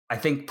I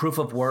think proof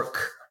of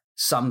work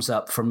sums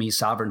up for me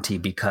sovereignty,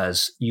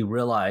 because you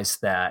realize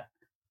that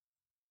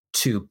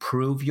to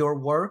prove your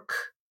work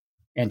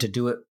and to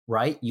do it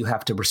right, you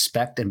have to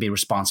respect and be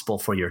responsible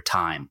for your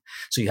time.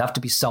 So you have to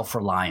be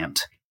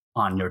self-reliant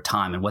on your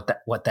time and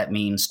what that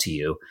means to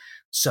you.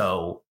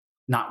 So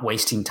not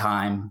wasting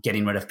time,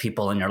 getting rid of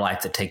people in your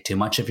life that take too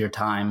much of your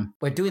time.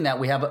 By doing that,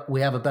 we have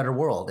a better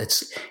world.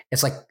 It's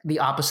like the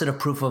opposite of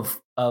proof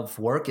of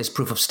work is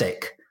proof of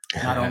stake.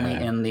 Not only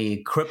in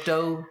the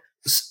crypto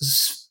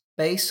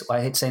space,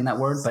 I hate saying that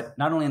word, but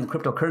not only in the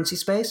cryptocurrency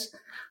space,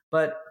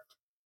 but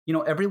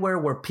everywhere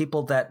where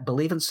people that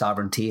believe in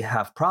sovereignty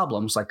have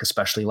problems,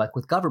 especially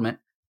with government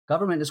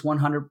is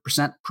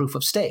 100% proof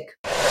of stake.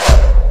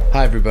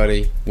 Hi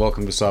everybody,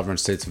 welcome to Sovereign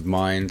States of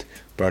Mind,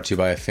 brought to you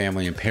by a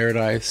family in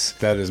paradise.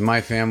 That is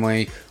my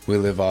family. We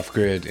live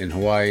off-grid in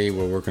Hawaii.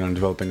 We're working on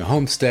developing a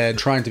homestead,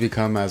 trying to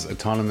become as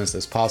autonomous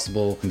as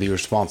possible and be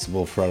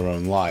responsible for our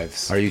own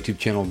lives. Our YouTube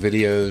channel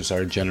videos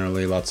are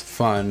generally lots of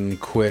fun,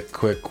 quick.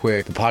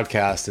 The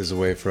podcast is a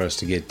way for us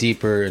to get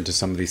deeper into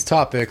some of these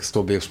topics.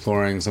 We'll be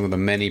exploring some of the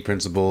many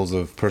principles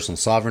of personal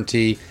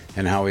sovereignty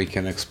and how we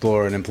can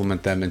explore and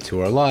implement them into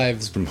our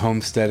lives, from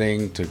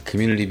homesteading to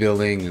community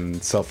building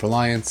and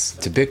self-reliance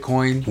to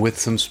Bitcoin, with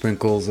some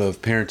sprinkles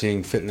of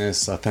parenting,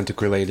 fitness,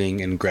 authentic relating,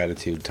 and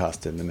gratitude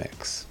tossed in the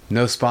mix.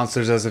 No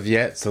sponsors as of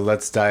yet, so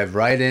let's dive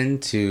right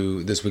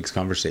into this week's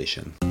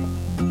conversation.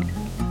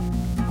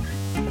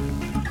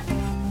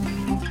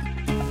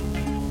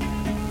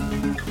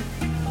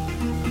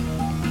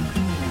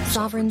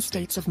 Sovereign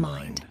States of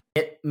Mind.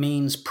 It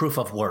means proof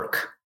of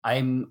work.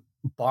 I'm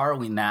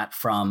borrowing that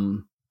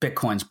from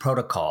Bitcoin's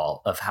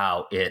protocol of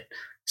how it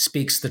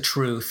speaks the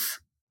truth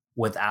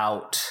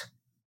without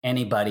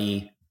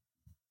anybody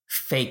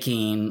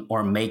faking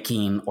or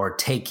making or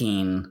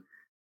taking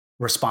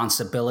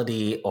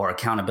responsibility or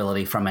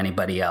accountability from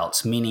anybody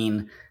else,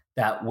 meaning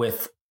that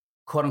with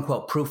quote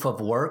unquote proof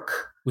of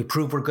work, we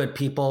prove we're good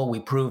people.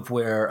 We prove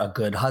we're a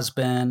good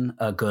husband,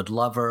 a good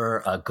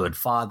lover, a good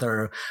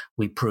father.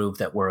 We prove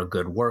that we're a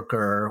good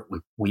worker.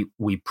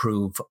 We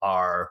prove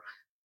our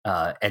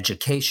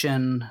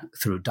education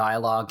through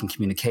dialogue and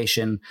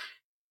communication.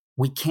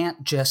 We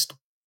can't just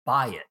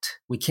buy it.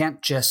 We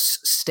can't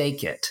just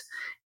stake it.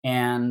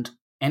 And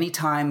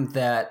anytime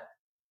that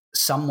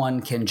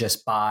someone can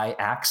just buy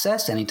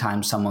access,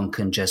 anytime someone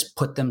can just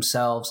put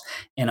themselves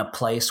in a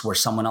place where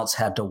someone else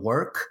had to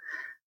work,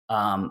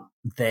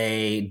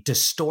 they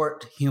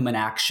distort human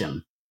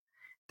action.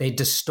 They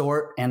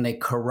distort and they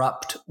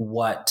corrupt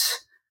what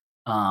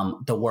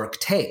the work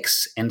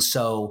takes. And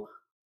so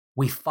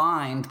we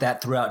find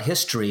that throughout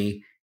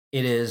history,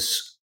 it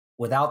is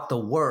without the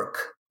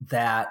work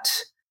that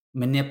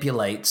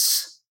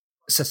manipulates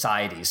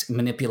societies,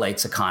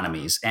 manipulates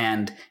economies.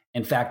 And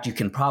in fact, you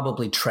can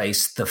probably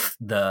trace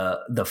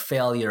the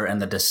failure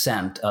and the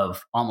descent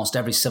of almost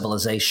every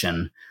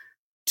civilization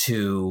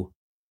to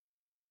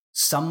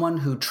someone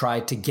who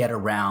tried to get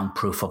around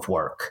proof of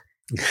work.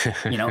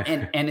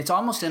 And it's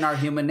almost in our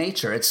human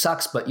nature. It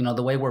sucks, but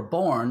the way we're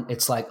born,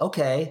 it's like,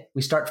 okay,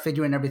 we start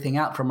figuring everything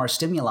out from our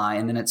stimuli,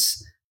 and then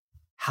it's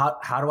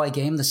how do I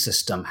game the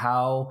system?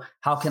 How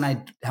can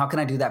I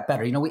do that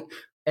better? We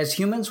as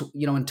humans,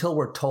 until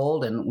we're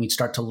told and we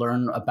start to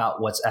learn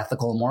about what's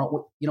ethical and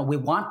moral, we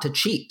want to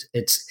cheat.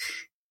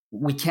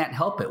 We can't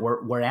help it.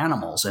 We're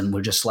animals, and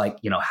we're just like,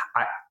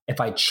 if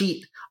I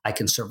cheat, I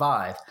can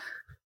survive.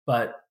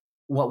 But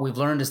what we've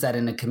learned is that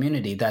in a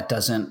community that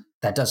doesn't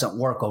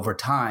work. Over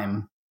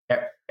time.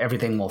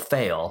 Everything will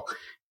fail.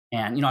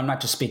 And, I'm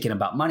not just speaking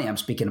about money. I'm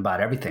speaking about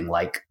everything.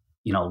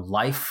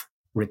 Life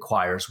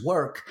requires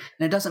work.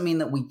 And it doesn't mean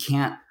that we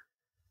can't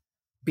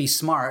be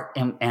smart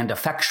and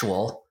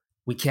effectual.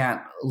 We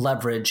can't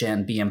leverage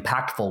and be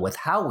impactful with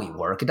how we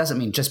work. It doesn't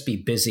mean just be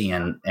busy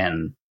and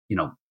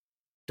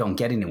don't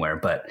get anywhere.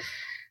 But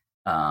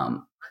I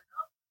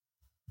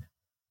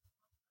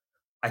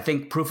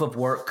think proof of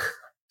work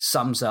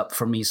sums up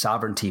for me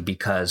sovereignty,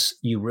 because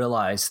you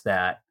realize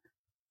that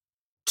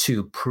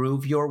to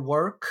prove your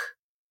work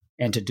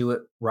and to do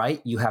it right,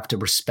 you have to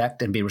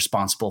respect and be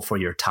responsible for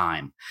your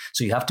time.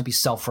 So you have to be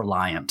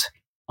self-reliant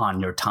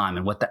on your time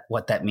and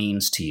what that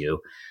means to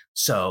you.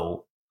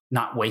 So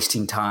not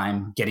wasting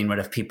time, getting rid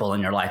of people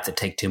in your life that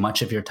take too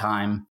much of your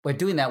time. By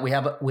doing that, we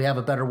have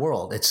a better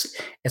world.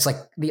 It's like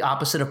the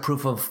opposite of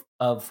proof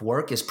of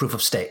work is proof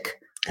of stake.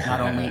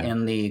 Not only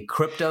in the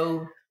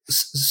crypto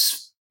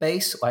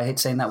space, I hate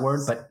saying that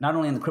word, but not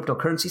only in the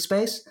cryptocurrency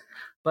space,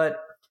 but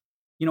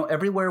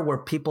everywhere where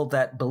people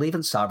that believe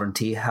in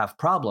sovereignty have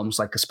problems,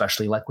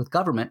 especially with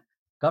government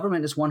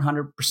is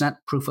 100%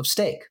 proof of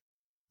stake.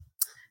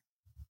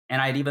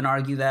 And I'd even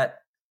argue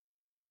that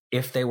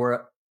if they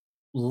were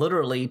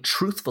literally,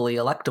 truthfully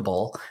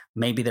electable,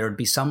 maybe there would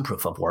be some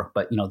proof of work,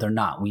 but they're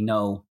not. We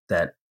know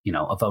that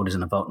a vote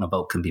isn't a vote, and a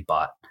vote can be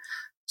bought.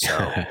 So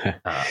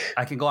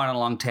I can go on a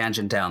long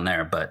tangent down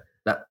there, but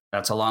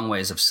that's a long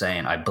ways of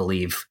saying I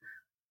believe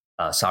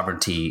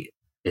sovereignty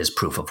is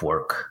proof of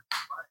work.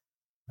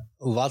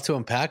 A lot to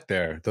unpack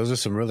there. Those are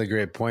some really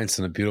great points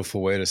and a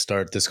beautiful way to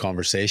start this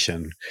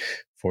conversation.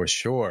 For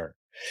sure.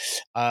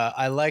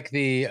 I like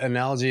the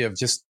analogy of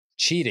just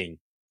cheating.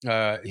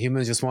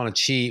 Humans just want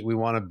to cheat. We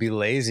want to be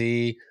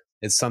lazy.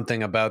 It's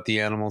something about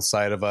the animal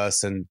side of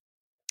us. And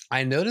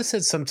I notice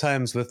it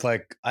sometimes with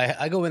like,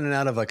 I go in and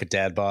out of like a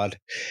dad bod,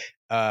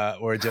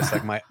 or just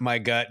like my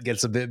gut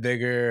gets a bit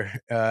bigger,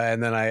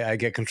 and then I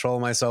get control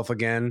of myself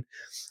again.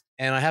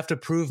 And I have to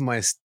prove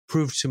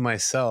to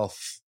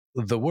myself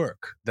the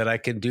work, that I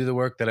can do the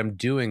work, that I'm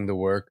doing the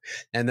work.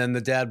 And then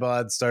the dad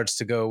bod starts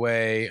to go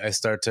away. I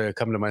start to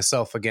come to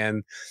myself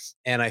again,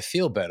 and I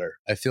feel better.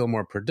 I feel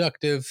more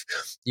productive.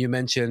 You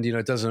mentioned,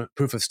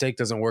 proof of stake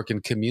doesn't work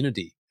in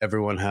community.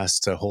 Everyone has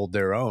to hold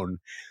their own.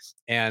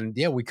 And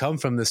yeah, we come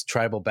from this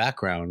tribal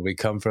background. We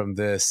come from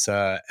this,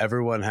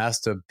 everyone has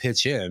to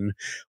pitch in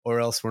or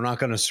else we're not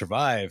going to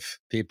survive,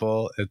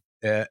 people.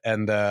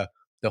 And the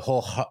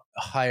whole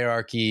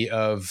hierarchy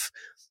of,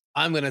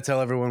 I'm going to tell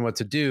everyone what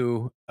to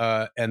do.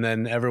 And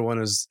then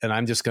and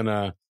I'm just going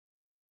to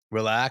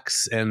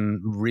relax and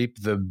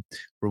reap the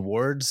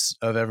rewards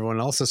of everyone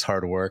else's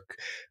hard work.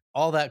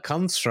 All that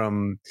comes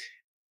from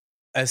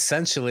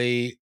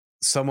essentially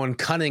someone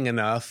cunning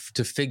enough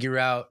to figure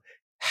out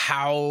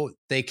how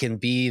they can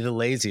be the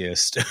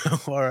laziest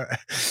or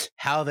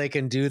how they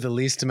can do the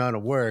least amount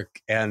of work.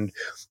 And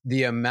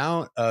the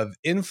amount of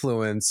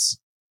influence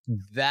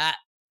that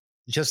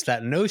just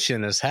that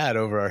notion has had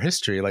over our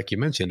history, like you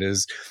mentioned,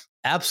 is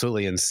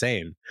absolutely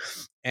insane.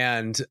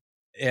 And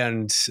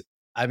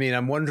I mean,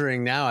 I'm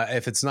wondering now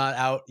if it's not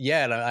out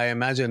yet. I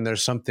imagine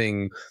there's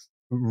something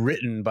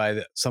written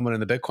by someone in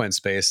the Bitcoin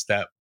space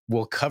that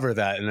will cover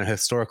that in a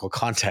historical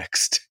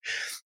context,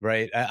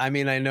 right? I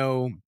mean, I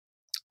know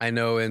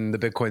in the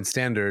Bitcoin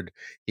Standard,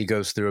 he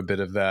goes through a bit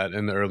of that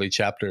in the early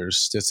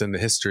chapters, just in the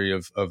history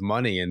of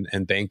money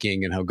and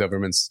banking and how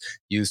governments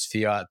used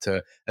fiat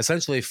to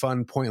essentially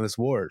fund pointless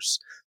wars.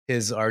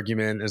 His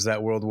argument is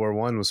that World War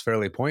I was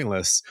fairly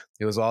pointless.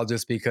 It was all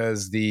just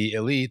because the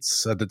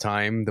elites at the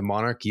time, the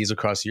monarchies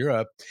across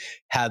Europe,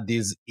 had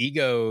these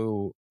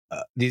egos.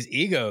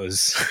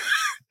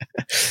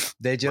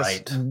 They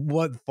just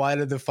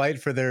wanted to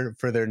fight for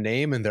their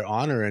name and their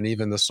honor, and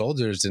even the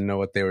soldiers didn't know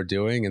what they were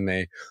doing, and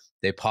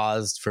they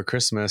paused for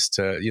Christmas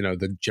to,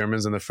 the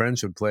Germans and the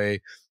French would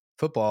play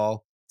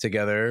football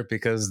together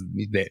because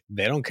they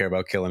don't care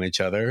about killing each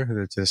other.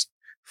 They're just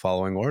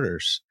following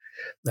orders.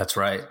 That's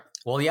right.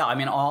 Well, yeah, I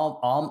mean,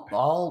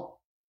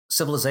 all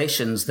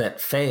civilizations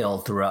that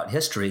failed throughout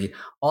history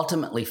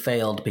ultimately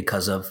failed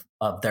because of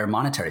their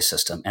monetary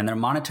system. And their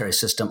monetary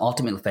system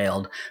ultimately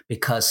failed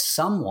because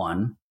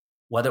someone,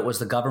 whether it was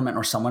the government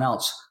or someone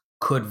else,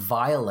 could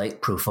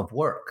violate proof of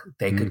work.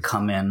 They could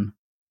come in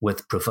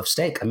with proof of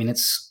stake. I mean,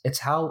 it's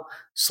how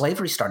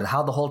slavery started,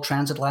 how the whole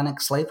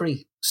transatlantic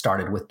slavery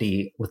started with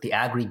the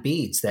agri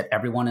beads that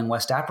everyone in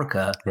West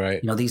Africa,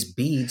 right. These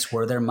beads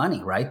were their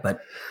money, right? But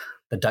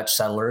the Dutch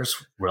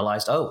settlers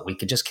realized, we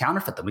could just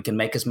counterfeit them. We can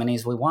make as many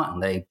as we want.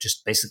 And they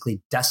just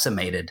basically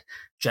decimated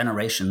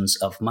generations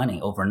of money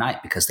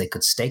overnight because they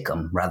could stake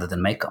them rather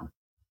than make them.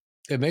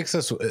 It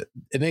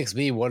makes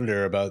me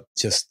wonder about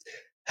just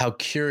how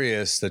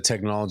curious the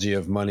technology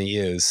of money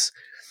is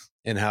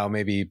and how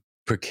maybe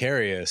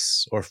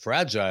precarious or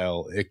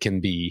fragile it can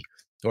be,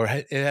 or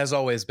it has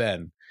always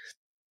been.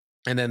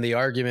 And then the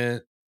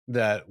argument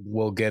that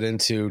we'll get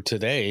into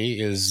today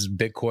is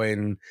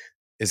Bitcoin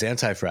is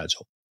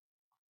anti-fragile.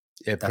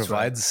 It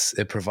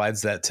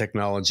provides that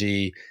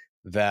technology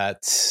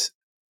that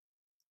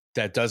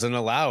doesn't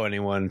allow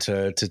anyone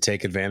to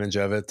take advantage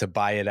of it, to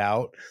buy it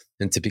out,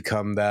 and to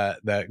become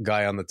that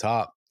guy on the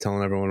top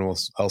telling everyone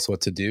else what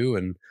to do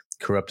and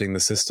corrupting the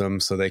system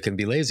so they can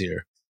be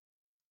lazier.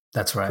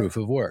 That's right. Proof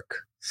of work.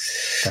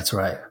 That's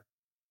right.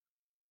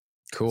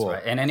 Cool.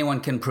 That's right. And anyone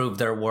can prove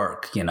their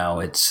work.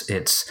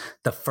 It's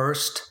the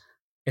first.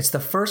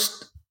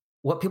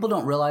 What people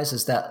don't realize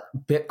is that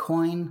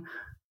Bitcoin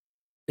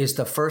is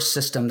the first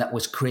system that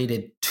was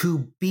created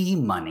to be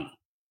money.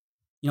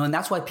 And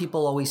that's why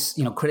people always,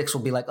 critics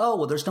will be like, oh,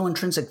 well, there's no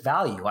intrinsic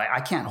value.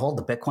 I can't hold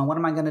the Bitcoin. What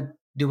am I going to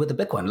do with the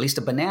Bitcoin? At least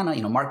a banana.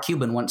 Mark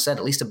Cuban once said,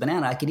 at least a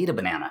banana, I could eat a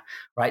banana,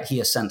 right? He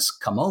has since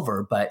come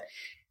over, but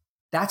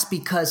that's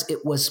because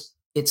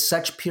it's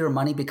such pure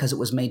money because it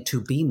was made to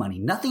be money.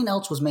 Nothing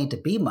else was made to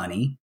be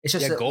money. It's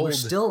just that gold. We're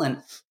still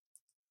in.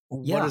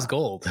 What is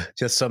gold?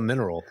 Just some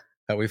mineral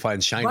that we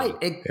find shiny.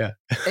 Right.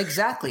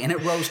 Exactly. And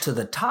it rose to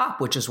the top,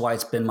 which is why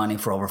it's been money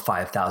for over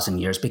 5,000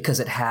 years,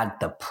 because it had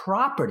the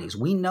properties.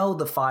 We know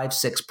the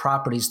 5-6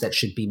 properties that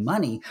should be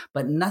money,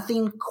 but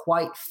nothing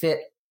quite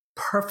fit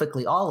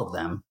perfectly all of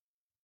them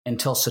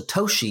until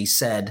Satoshi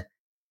said,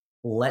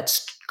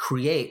 let's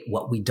create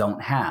what we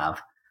don't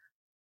have.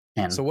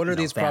 And, so what are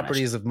these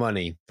properties of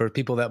money for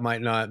people that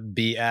might not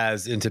be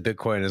as into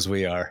Bitcoin as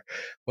we are?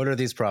 What are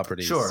these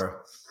properties?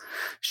 Sure.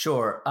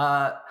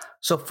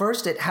 So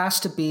first, it has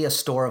to be a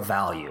store of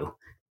value.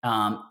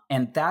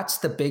 And that's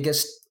the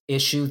biggest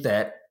issue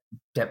that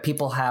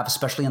people have,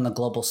 especially in the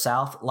global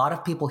South. A lot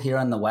of people here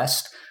in the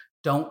West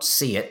don't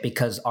see it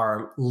because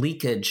our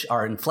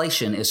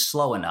inflation is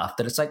slow enough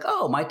that it's like,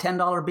 oh, my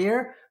 $10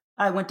 beer,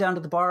 I went down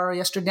to the bar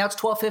yesterday. Now it's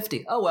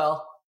 $12.50. Oh,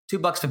 well,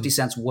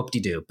 $2.50,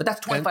 whoop-de-doo. But that's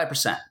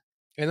 25%.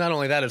 And not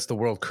only that, it's the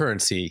world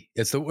currency.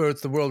 It's the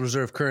world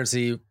reserve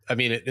currency. I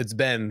mean, it's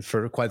been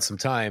for quite some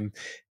time.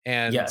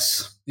 And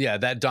yes,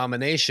 that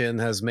domination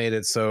has made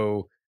it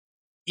so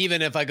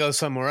even if I go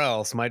somewhere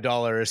else, my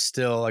dollar is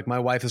still like, my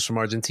wife is from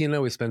Argentina.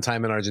 We spend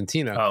time in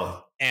Argentina.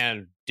 Oh,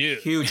 and dude,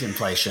 huge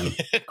inflation.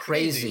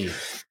 Crazy.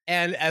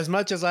 And as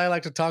much as I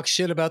like to talk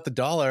shit about the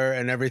dollar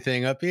and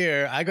everything up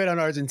here, I go down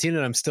to Argentina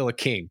and I'm still a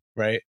king,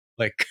 right?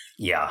 Like,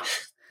 yeah,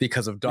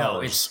 because of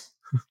dollars.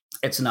 No,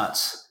 it's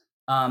nuts.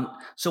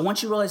 So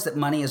once you realize that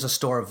money is a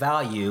store of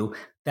value,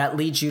 that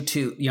leads you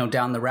to,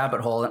 down the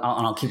rabbit hole, and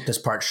I'll keep this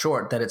part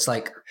short, that it's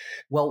like,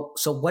 well,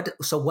 so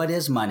what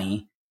is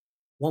money?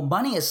 Well,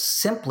 money is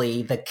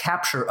simply the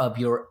capture of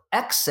your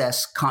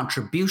excess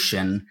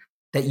contribution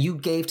that you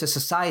gave to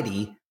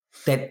society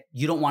that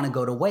you don't want to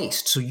go to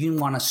waste. So you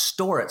want to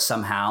store it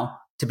somehow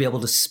to be able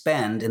to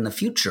spend in the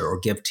future or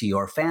give to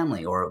your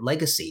family or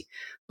legacy.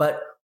 But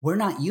we're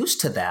not used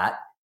to that.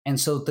 And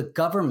so the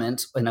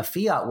government in a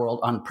fiat world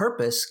on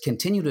purpose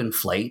continue to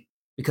inflate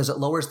because it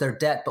lowers their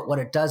debt. But what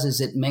it does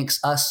is it makes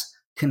us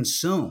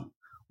consume,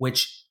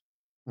 which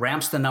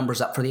ramps the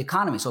numbers up for the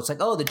economy. So it's like,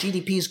 oh, the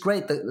GDP is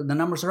great. The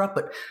numbers are up.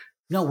 But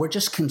no, we're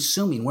just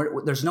consuming.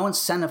 There's no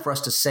incentive for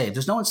us to save.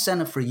 There's no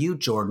incentive for you,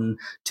 Jordan,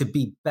 to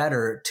be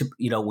better.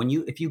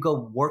 If you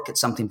go work at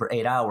something for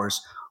 8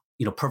 hours,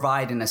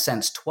 provide in a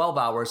sense 12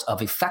 hours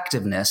of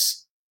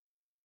effectiveness.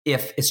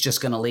 If it's just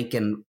going to leak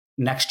in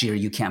next year,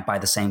 you can't buy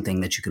the same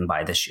thing that you can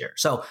buy this year.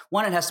 So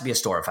one, it has to be a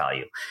store of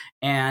value,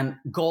 and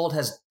gold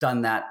has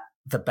done that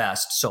the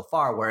best so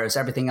far. Whereas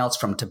everything else,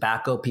 from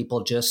tobacco,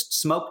 people just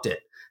smoked it.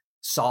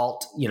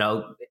 Salt,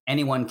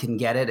 anyone can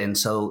get it. And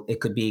so it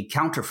could be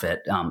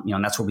counterfeit.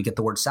 And that's where we get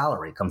the word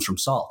salary. It comes from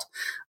salt.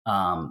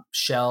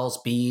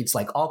 Shells, beads,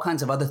 like all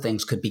kinds of other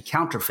things could be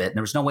counterfeit. And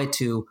there's no way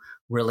to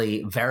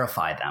really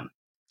verify them.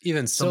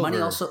 Even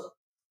silver.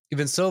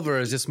 Even silver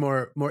is just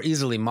more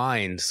easily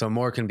mined. So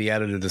more can be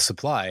added to the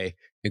supply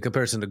in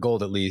comparison to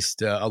gold, at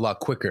least a lot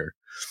quicker.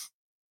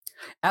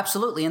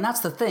 Absolutely. And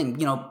that's the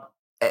thing,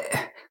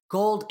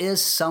 gold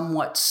is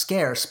somewhat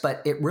scarce,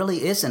 but it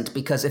really isn't,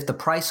 because if the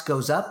price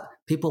goes up,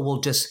 people will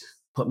just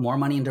put more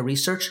money into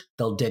research.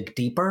 They'll dig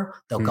deeper.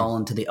 They'll go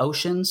into the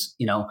oceans,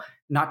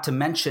 not to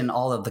mention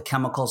all of the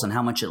chemicals and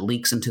how much it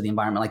leaks into the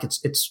environment. Like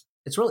it's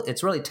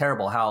really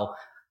terrible how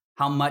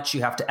much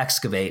you have to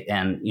excavate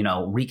and,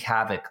 wreak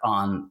havoc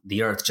on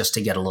the earth just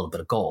to get a little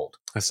bit of gold.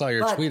 I saw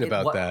your tweet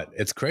about that.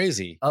 It's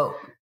crazy. Oh,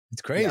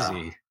 it's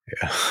crazy.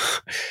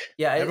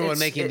 Yeah. Everyone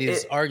making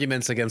these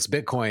arguments against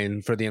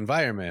Bitcoin for the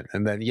environment,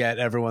 and then yet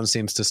everyone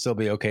seems to still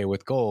be okay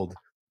with gold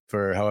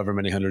for however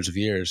many hundreds of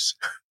years.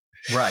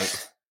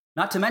 Right.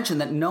 Not to mention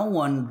that no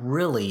one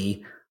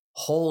really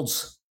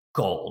holds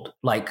gold.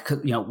 Like,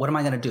 what am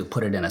I going to do?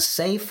 Put it in a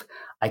safe?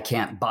 I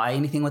can't buy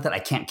anything with it. I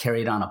can't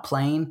carry it on a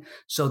plane.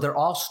 So they're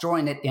all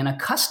storing it in a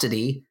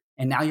custody.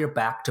 And now you're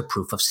back to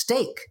proof of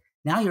stake.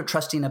 Now you're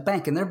trusting a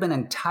bank. And there have been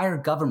entire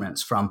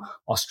governments from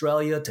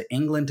Australia to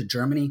England to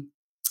Germany,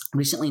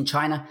 recently in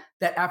China,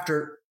 that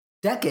after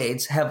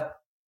decades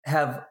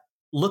have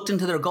looked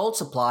into their gold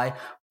supply,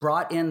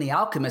 brought in the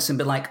alchemists and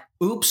been like,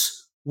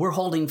 oops, we're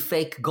holding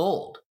fake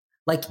gold.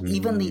 Like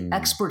even the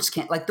experts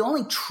can't, like the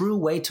only true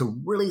way to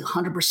really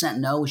 100%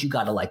 know is you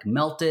got to like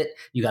melt it.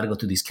 You got to go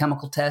through these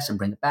chemical tests and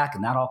bring it back.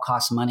 And that all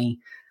costs money.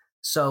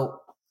 So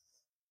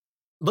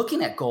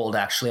looking at gold,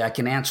 actually, I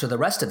can answer the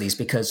rest of these,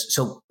 because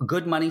so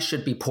good money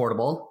should be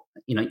portable.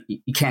 You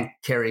can't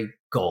carry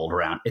gold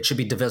around. It should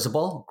be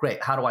divisible.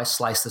 Great. How do I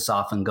slice this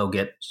off and go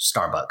get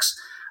Starbucks?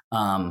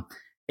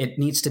 It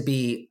needs to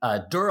be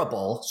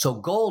durable. So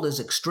gold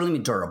is extremely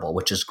durable,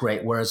 which is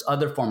great, whereas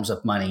other forms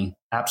of money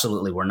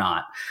absolutely were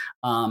not.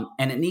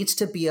 And it needs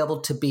to be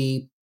able to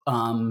be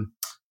fungible.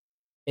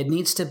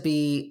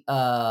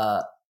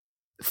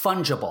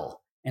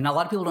 And a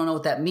lot of people don't know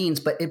what that means,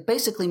 but it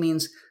basically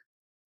means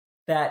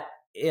that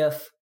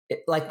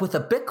like with a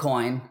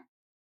Bitcoin,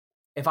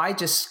 if I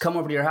just come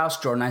over to your house,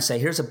 Jordan, I say,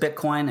 here's a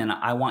Bitcoin and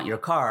I want your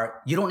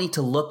car, you don't need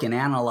to look and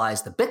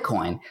analyze the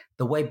Bitcoin.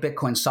 The way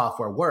Bitcoin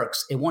software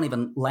works, it won't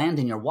even land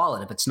in your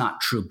wallet if it's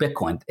not true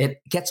Bitcoin. It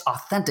gets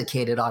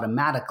authenticated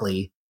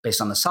automatically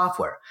based on the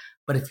software.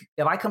 But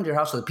if I come to your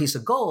house with a piece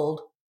of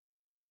gold,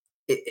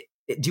 do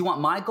you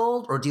want my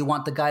gold, or do you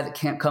want the guy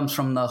that comes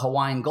from the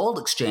Hawaiian Gold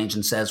Exchange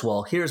and says,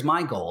 well, here's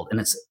my gold, and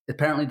it's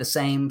apparently the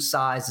same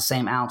size, the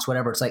same ounce,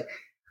 whatever. It's like,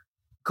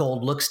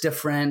 gold looks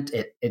different.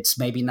 It's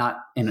maybe not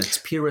in its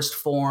purest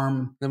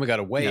form. Then we got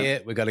to weigh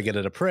it. We got to get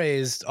it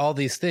appraised. All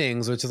these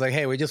things, which is like,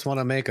 hey, we just want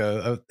to make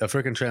a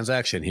freaking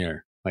transaction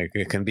here. Like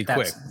it can be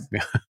quick.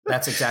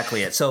 That's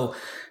exactly it. So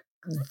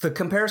the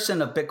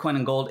comparison of Bitcoin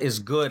and gold is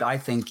good, I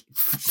think,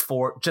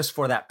 for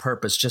that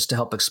purpose, just to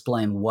help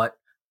explain what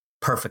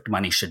perfect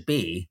money should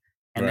be.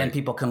 And then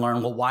people can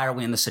learn, well, why are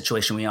we in the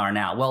situation we are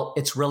now? Well,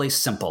 it's really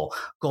simple.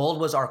 Gold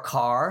was our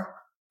car.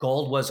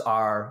 Gold was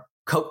our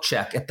coat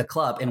check at the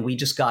club and we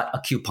just got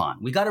a coupon.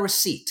 We got a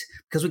receipt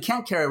because we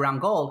can't carry around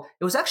gold.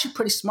 It was actually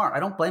pretty smart.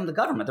 I don't blame the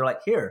government. They're like,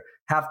 here,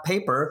 have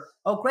paper.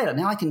 Oh, great.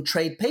 Now I can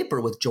trade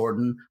paper with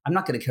Jordan. I'm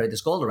not going to carry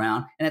this gold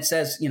around. And it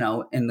says,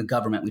 in the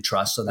government we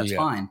trust. So that's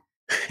fine.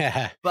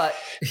 But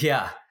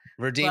yeah.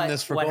 Redeem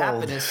this for what gold.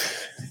 Happened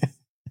is,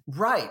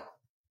 right.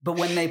 But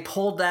when they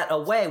pulled that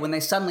away, when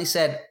they suddenly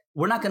said,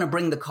 we're not going to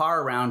bring the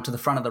car around to the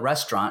front of the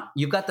restaurant.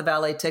 You've got the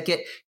valet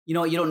ticket. You know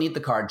what? You don't need the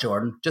car,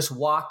 Jordan. Just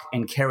walk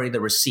and carry the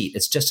receipt.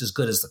 It's just as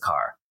good as the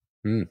car.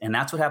 Mm. And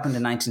that's what happened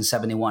in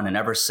 1971. And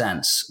ever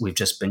since, we've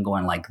just been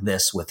going like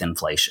this with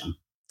inflation.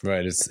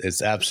 Right.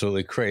 It's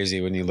absolutely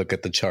crazy when you look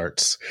at the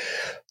charts.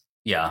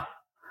 Yeah.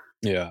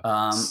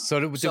 Yeah.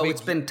 So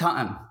it's been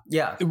time.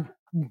 Yeah.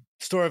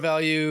 Store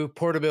value,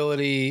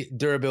 portability,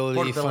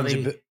 durability,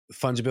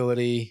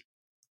 fungibility.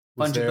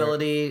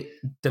 Fungibility,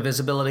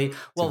 divisibility,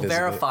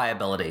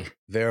 verifiability.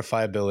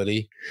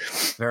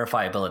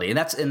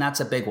 And that's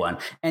a big one.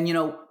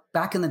 And,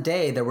 back in the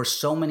day, there were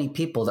so many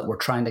people that were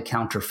trying to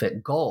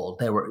counterfeit gold.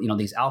 They were,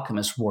 these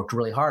alchemists worked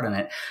really hard on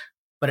it.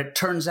 But it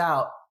turns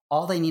out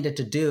all they needed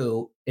to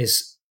do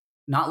is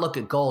not look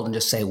at gold and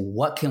just say,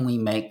 what can we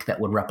make that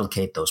would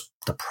replicate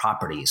the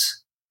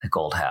properties that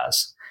gold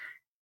has?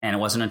 And it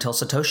wasn't until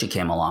Satoshi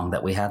came along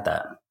that we had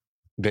that.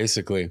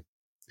 Basically.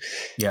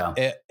 Yeah.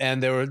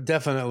 And there were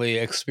definitely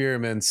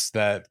experiments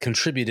that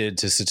contributed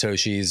to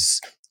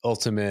Satoshi's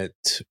ultimate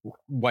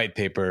white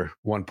paper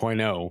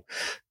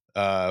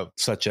 1.0,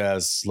 such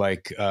as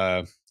what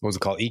was it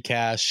called?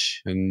 eCash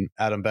and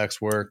Adam Back's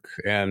work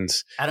and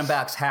Adam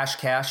Back's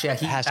Hashcash. Yeah.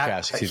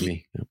 Hashcash, excuse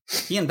me.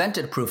 He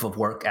invented proof of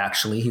work.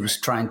 Actually, he was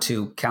trying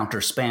to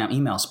counter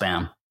email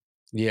spam.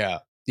 Yeah.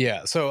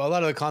 Yeah. So a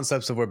lot of the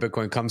concepts of where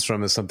Bitcoin comes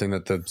from is something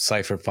that the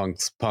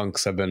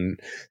cypherpunks have been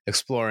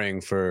exploring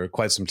for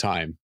quite some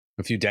time,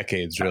 a few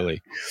decades,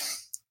 really.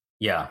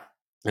 Yeah.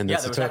 And there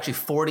was actually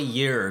 40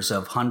 years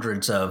of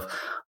hundreds of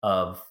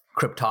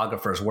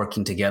cryptographers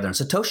working together. And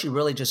Satoshi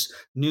really just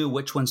knew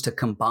which ones to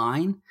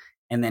combine.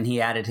 And then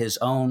he added his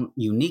own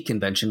unique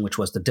invention, which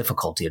was the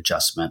difficulty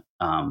adjustment.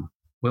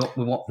 We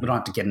don't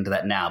have to get into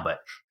that now, but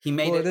he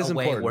made it a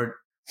way where.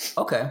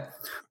 Okay.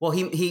 Well,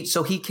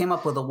 he came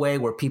up with a way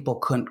where people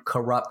couldn't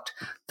corrupt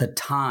the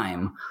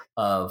time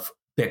of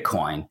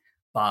Bitcoin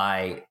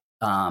by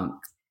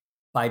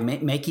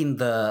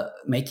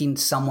making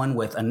someone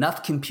with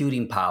enough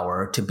computing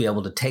power to be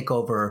able to take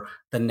over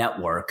the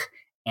network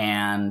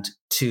and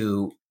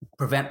to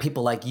prevent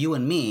people like you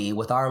and me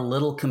with our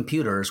little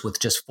computers with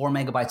just 4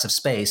 megabytes of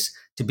space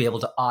to be able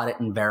to audit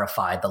and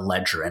verify the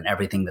ledger and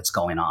everything that's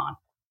going on.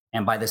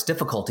 And by this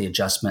difficulty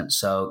adjustment,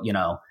 so,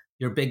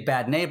 your big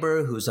bad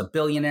neighbor who's a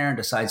billionaire and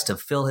decides to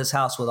fill his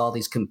house with all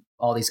these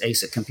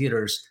ASIC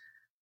computers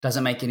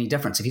doesn't make any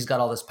difference. If he's got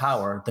all this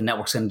power, the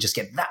network's going to just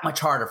get that much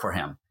harder for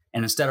him.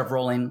 And instead of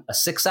rolling a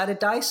 6-sided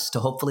dice to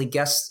hopefully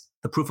guess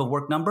the proof of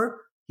work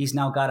number, he's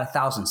now got a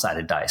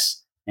 1,000-sided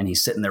dice. And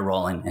he's sitting there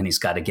rolling, and he's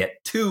got to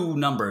get 2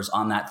 numbers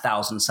on that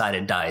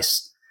 1,000-sided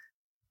dice.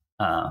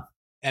 And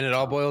it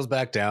all boils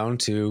back down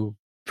to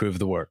prove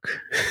the work.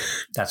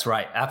 That's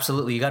right.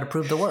 Absolutely. You got to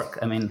prove the work.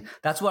 I mean,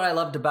 that's what I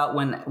loved about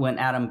when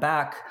Adam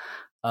Back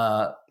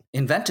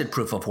invented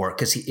proof of work,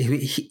 because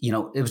he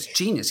it was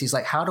genius. He's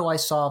like, how do I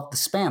solve the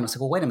spam? It's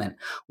like, well, wait a minute.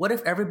 What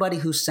if everybody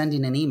who's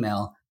sending an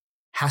email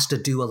has to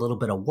do a little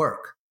bit of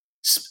work?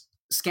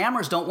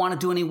 Scammers don't want to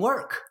do any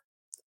work.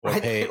 Or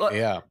right? pay,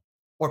 yeah.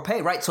 Or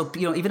pay, right? So,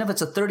 even if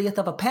it's a 30th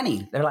of a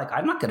penny, they're like,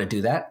 I'm not going to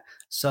do that.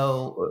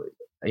 So,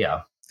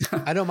 yeah.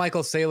 I know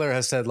Michael Saylor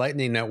has said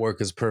Lightning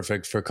Network is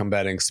perfect for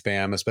combating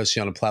spam, especially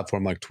on a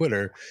platform like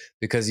Twitter,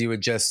 because you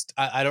would just,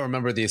 I don't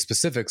remember the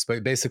specifics,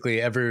 but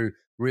basically every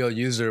real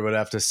user would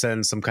have to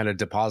send some kind of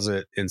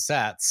deposit in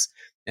sats,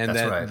 and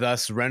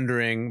thus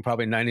rendering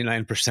probably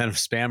 99% of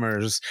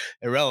spammers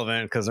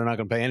irrelevant because they're not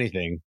going to pay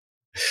anything.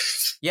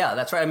 Yeah,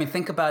 that's right. I mean,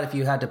 think about if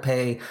you had to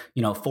pay,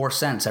 4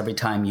 cents every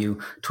time you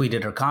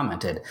tweeted or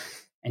commented,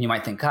 and you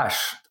might think,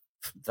 gosh,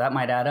 that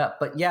might add up.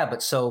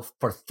 But so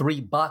for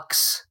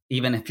 $3,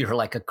 even if you're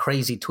like a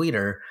crazy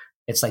tweeter,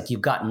 it's like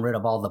you've gotten rid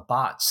of all the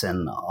bots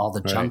and all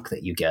the junk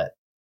that you get.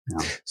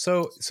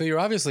 So you're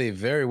obviously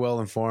very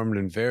well informed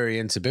and very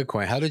into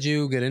Bitcoin. How did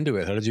you get into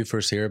it? How did you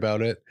first hear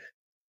about it?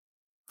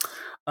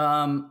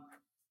 I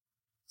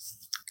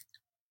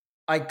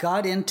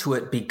got into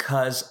it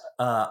because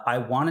I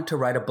wanted to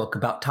write a book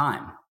about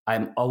time.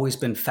 I've always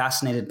been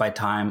fascinated by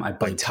time. I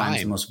believe time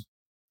is the most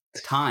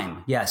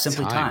time. Yeah,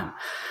 simply time.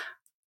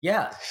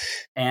 Yeah.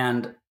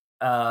 And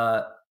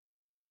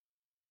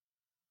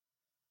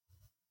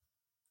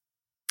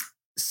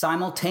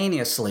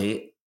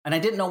simultaneously, and I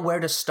didn't know where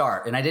to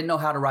start, and I didn't know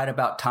how to write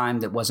about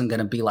time that wasn't going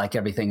to be like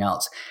everything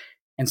else.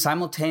 And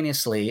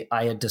simultaneously,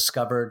 I had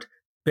discovered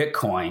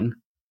Bitcoin,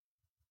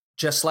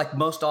 just like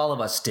most all of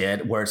us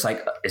did, where it's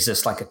like, is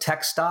this like a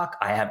tech stock?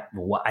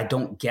 I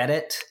don't get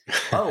it.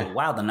 Oh,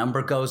 wow, the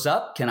number goes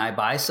up. Can I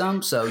buy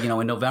some? So,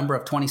 in November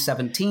of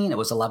 2017, it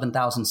was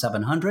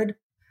 11,700.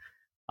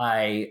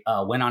 I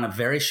went on a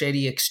very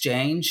shady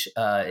exchange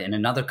in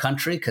another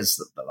country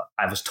because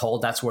I was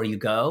told that's where you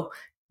go.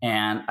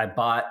 And I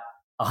bought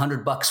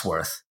 $100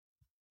 worth.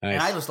 Nice.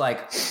 And I was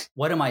like,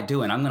 what am I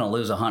doing? I'm going to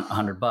lose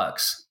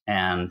 $100.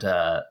 And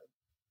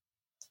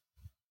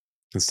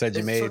instead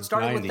you made so it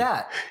started 90. with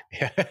that.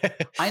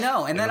 Yeah. I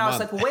know. And then I was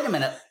like, well, wait a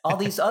minute. All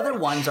these other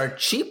ones are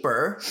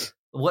cheaper.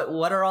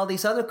 What are all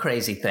these other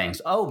crazy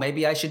things? Oh,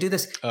 maybe I should do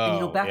this.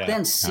 And, back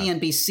then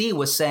CNBC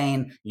was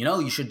saying,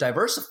 you should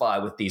diversify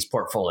with these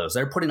portfolios.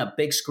 They're putting up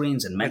big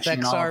screens and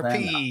mentioning all of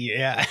them.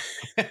 Yeah.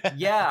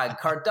 Yeah.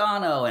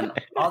 Cardano and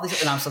all these.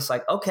 And I was just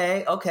like,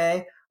 okay.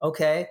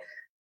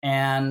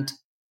 And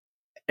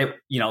it,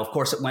 of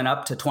course it went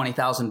up to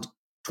 20,000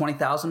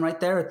 right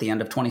there at the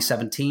end of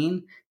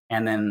 2017.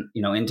 And then,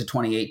 into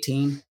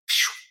 2018,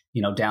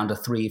 down to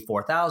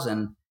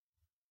 4,000.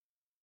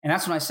 And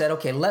that's when I said,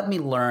 okay, let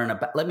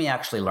me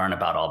actually learn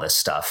about all this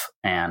stuff.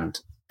 And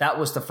that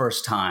was the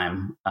first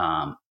time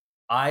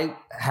I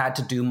had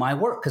to do my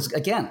work. Because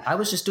again, I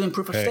was just doing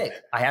proof of stake.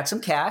 I had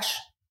some cash,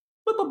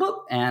 boop, boop,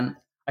 boop, and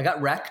I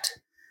got wrecked.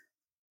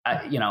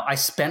 I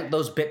spent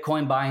those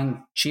Bitcoin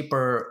buying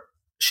cheaper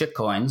shit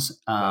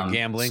coins.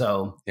 Gambling.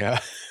 So yeah.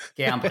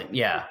 Gambling.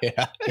 Yeah.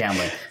 Yeah.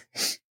 Gambling.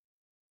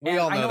 We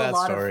all know that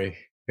story.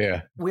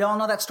 Yeah. We all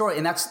know that story.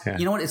 And that's,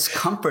 you know what, it's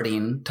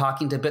comforting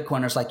talking to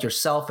Bitcoiners like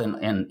yourself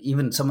and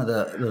even some of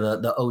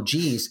the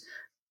OGs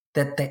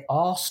that they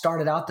all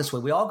started out this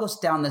way. We all go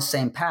down this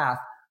same path,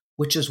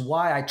 which is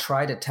why I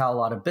try to tell a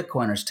lot of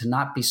Bitcoiners to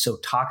not be so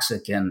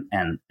toxic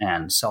and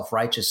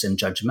self-righteous and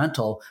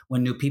judgmental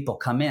when new people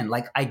come in.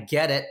 Like, I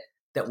get it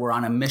that we're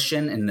on a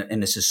mission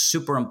and this is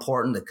super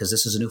important because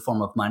this is a new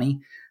form of money.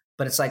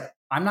 But it's like,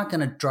 I'm not going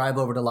to drive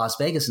over to Las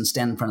Vegas and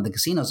stand in front of the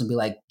casinos and be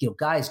like,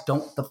 guys,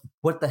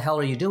 what the hell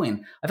are you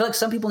doing? I feel like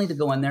some people need to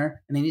go in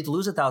there and they need to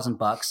lose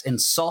 $1,000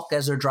 and sulk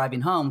as they're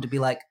driving home to be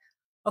like,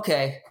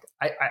 okay,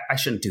 I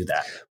shouldn't do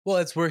that.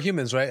 Well, we're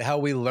humans, right? How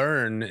we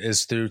learn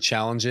is through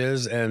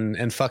challenges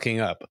and fucking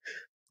up,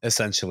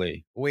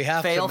 essentially. We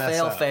have to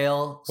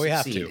fail, we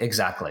succeed. have to.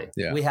 Exactly.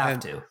 Yeah. We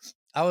have to.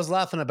 I was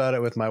laughing about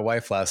it with my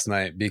wife last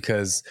night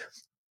because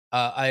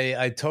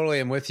I totally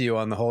am with you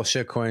on the whole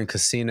shitcoin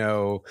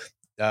casino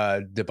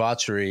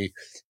debauchery.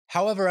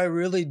 However, I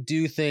really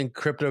do think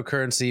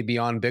cryptocurrency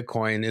beyond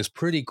Bitcoin is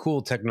pretty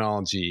cool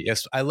technology.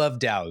 Yes, I love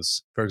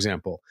DAOs, for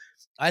example.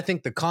 I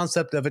think the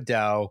concept of a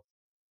DAO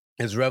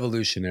is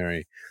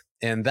revolutionary.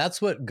 And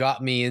that's what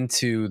got me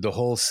into the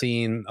whole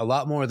scene a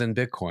lot more than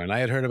Bitcoin. I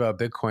had heard about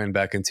Bitcoin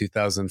back in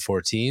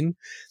 2014.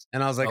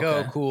 And I was like,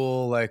 oh,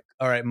 cool. Like,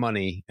 all right,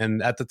 money.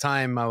 And at the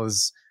time, I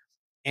was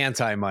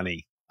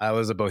anti-money. I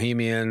was a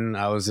bohemian.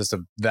 I was just a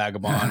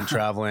vagabond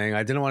traveling.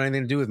 I didn't want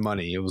anything to do with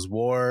money. It was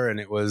war and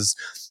it was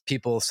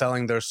people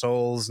selling their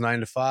souls 9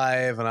 to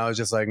 5. And I was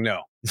just like,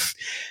 no.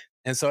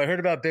 And so I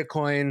heard about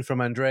Bitcoin from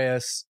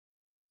Andreas.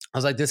 I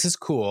was like, this is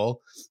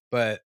cool,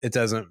 but it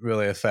doesn't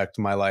really affect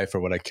my life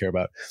or what I care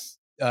about.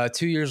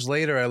 2 years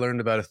later, I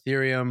learned about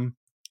Ethereum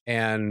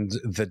and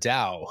the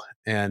DAO.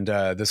 And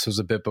this was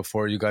a bit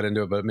before you got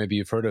into it, but maybe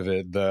you've heard of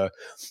it. The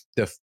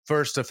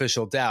first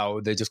official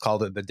DAO, they just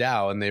called it the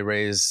DAO, and they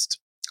raised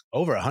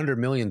over $100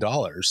 million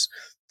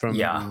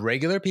from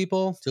regular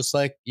people, just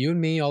like you and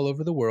me all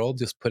over the world,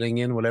 just putting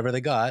in whatever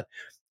they got.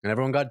 And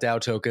everyone got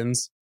DAO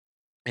tokens.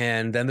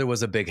 And then there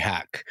was a big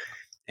hack.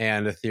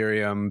 And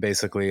Ethereum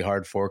basically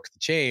hard forked the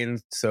chain,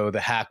 so the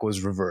hack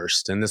was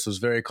reversed, and this was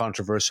very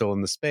controversial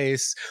in the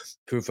space.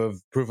 Proof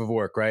of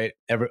work, right?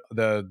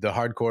 The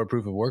hardcore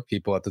proof of work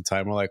people at the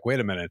time were like, "Wait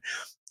a minute,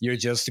 you're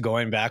just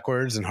going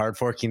backwards and hard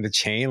forking the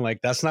chain? Like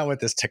that's not what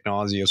this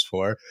technology is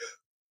for."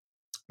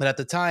 But at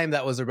the time,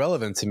 that was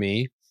irrelevant to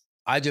me.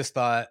 I just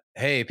thought,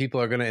 hey,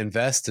 people are going to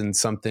invest in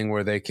something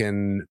where they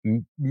can,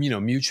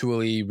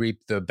 mutually reap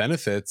the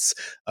benefits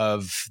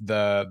of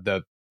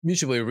the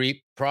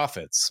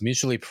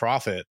mutually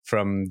profit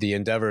from the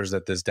endeavors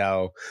that this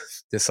DAO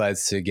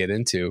decides to get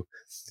into.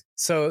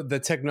 So the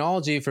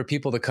technology for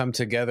people to come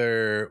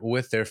together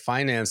with their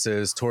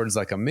finances towards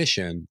like a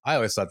mission, I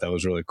always thought that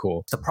was really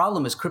cool. The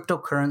problem is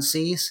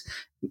cryptocurrencies,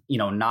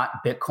 not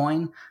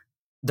Bitcoin,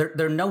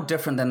 they're no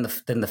different than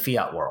the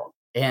fiat world.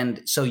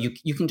 And so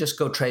you can just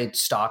go trade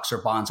stocks or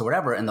bonds or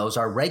whatever, and those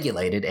are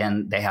regulated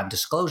and they have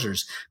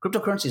disclosures.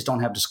 Cryptocurrencies don't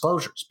have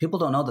disclosures. People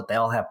don't know that they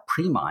all have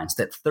pre-mines,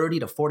 that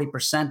 30 to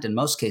 40% in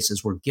most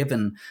cases were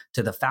given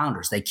to the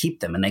founders. They keep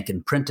them and they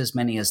can print as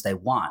many as they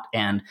want.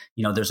 And,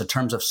 there's a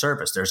terms of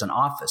service, there's an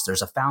office,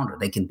 there's a founder,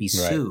 they can be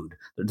sued.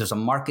 Right. There's a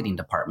marketing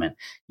department,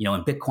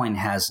 and Bitcoin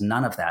has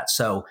none of that.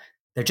 So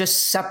they're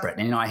just separate.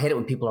 And, I hate it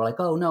when people are like,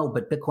 oh no,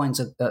 but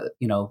Bitcoin's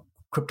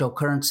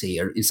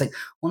cryptocurrency. Or it's like,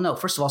 well, no,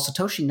 first of all,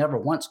 Satoshi never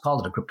once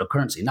called it a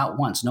cryptocurrency, not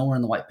once. Nowhere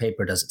in the white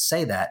paper does it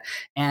say that.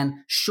 And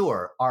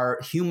sure, are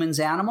humans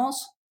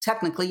animals?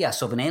 Technically,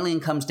 yes. So if an alien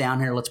comes down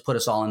here, let's put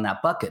us all in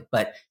that bucket.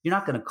 But you're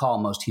not going to call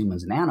most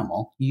humans an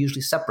animal. You usually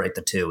separate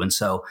the two. And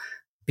so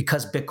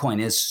because Bitcoin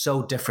is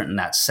so different in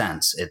that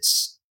sense,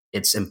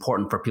 it's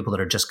important for people that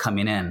are just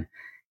coming in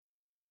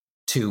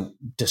to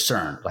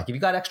discern. Like if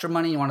you got extra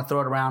money, you want to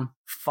throw it around,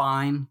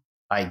 fine.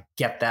 I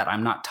get that.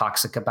 I'm not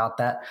toxic about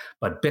that,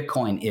 but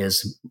Bitcoin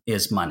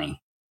is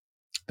money.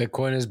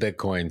 Bitcoin is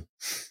Bitcoin.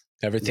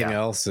 Everything Yeah.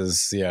 else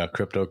is,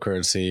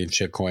 cryptocurrency,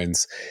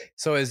 shitcoins.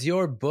 So is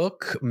your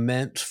book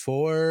meant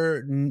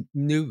for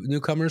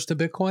newcomers to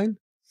Bitcoin?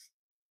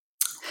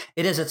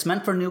 It is. It's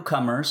meant for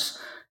newcomers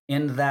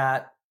in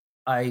that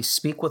I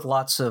speak with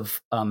lots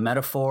of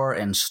metaphor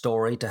and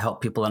story to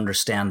help people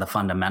understand the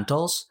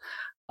fundamentals.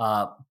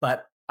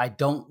 But I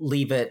don't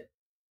leave it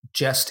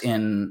just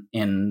in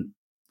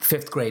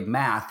fifth grade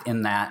math,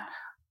 in that,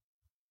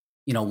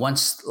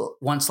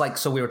 once like,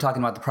 so we were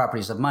talking about the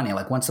properties of money,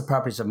 like once the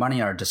properties of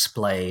money are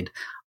displayed,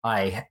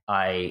 I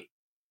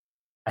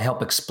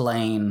help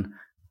explain,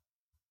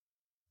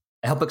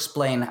 I help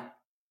explain,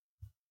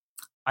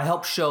 I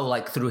help show,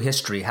 like, through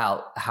history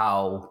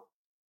how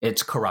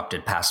it's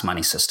corrupted past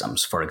money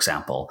systems, for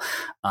example.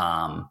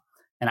 And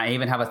I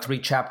even have a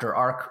 3-chapter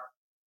arc,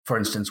 for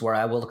instance, where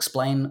I will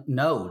explain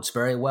nodes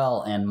very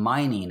well, and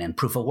mining and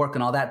proof of work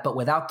and all that, but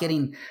without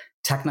getting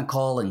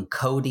technical and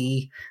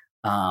codey.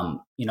 I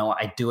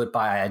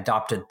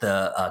adopted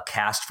the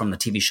cast from the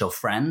TV show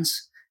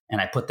Friends, and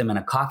I put them in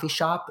a coffee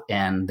shop,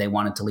 and they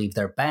wanted to leave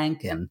their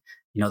bank, and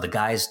the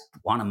guys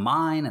want to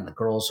mine, and the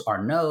girls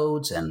are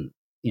nodes, and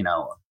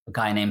a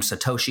guy named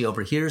Satoshi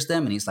overhears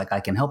them, and he's like,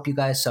 "I can help you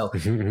guys." So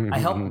I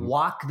help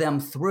walk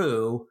them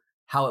through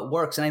how it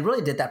works, and I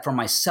really did that for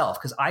myself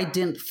because I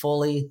didn't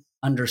fully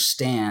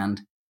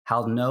understand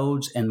how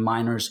nodes and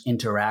miners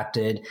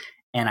interacted.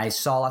 And I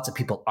saw lots of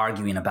people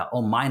arguing about,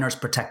 oh, miners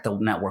protect the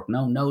network.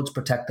 No, nodes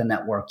protect the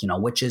network.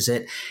 Which is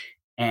it?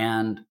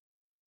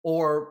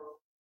 Or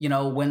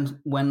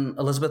when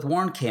Elizabeth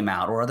Warren came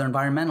out, or other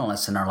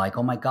environmentalists, and are like,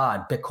 oh my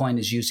God, Bitcoin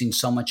is using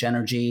so much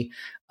energy,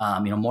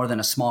 more than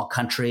a small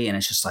country. And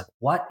it's just like,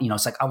 what?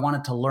 It's like, I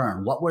wanted to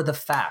learn, what were the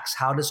facts?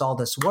 How does all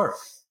this work?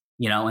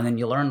 And then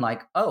you learn,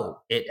 like, oh,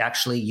 it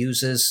actually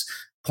uses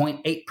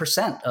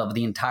 0.8% of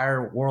the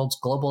entire world's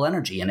global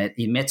energy, and it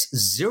emits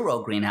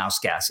 0 greenhouse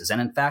gases. And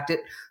in fact,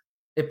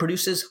 it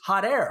produces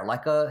hot air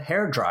like a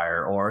hair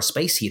dryer or a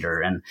space heater.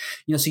 And,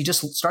 so you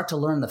just start to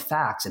learn the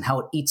facts and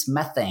how it eats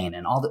methane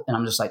and all that. And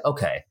I'm just like,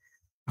 okay,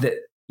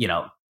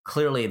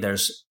 clearly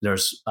there's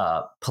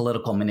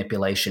political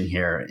manipulation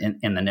here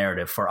in the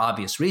narrative for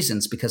obvious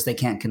reasons, because they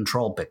can't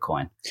control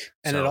Bitcoin.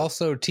 And it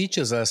also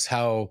teaches us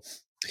how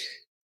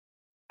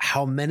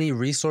many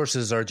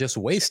resources are just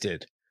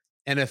wasted.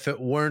 And if it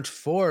weren't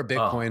for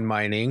Bitcoin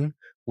mining,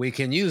 we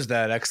can use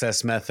that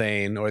excess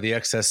methane or the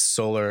excess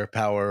solar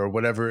power or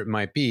whatever it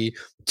might be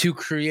to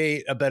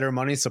create a better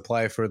money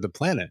supply for the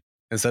planet,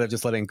 instead of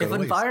just letting it go to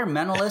waste. If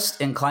environmentalists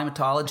and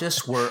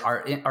climatologists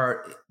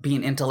are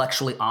being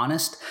intellectually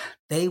honest,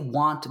 they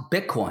want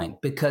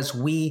Bitcoin, because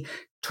we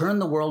turn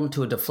the world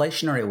into a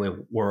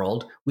deflationary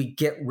world. We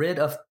get rid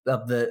of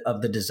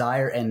the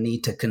desire and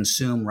need to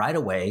consume right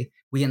away.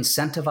 We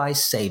incentivize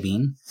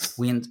saving.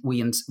 We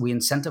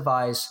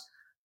incentivize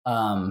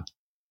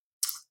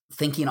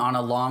thinking on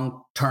a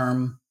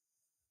long-term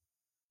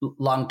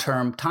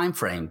time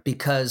frame,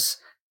 because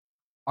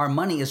our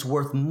money is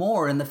worth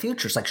more in the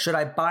future. It's like, should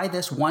I buy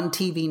this one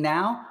TV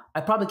now? I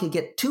probably could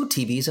get 2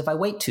 TVs if I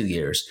wait 2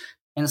 years.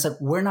 And it's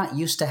like, we're not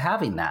used to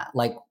having that.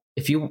 Like,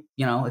 if you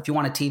want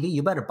a TV,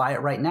 you better buy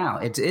it right now.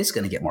 It is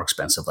going to get more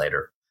expensive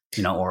later,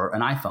 or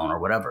an iPhone or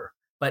whatever,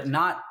 but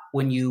not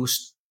when you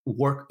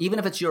work, even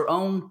if it's your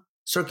own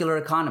circular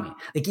economy.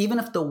 Like, even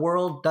if the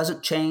world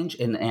doesn't change,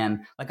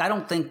 and like, I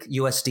don't think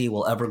USD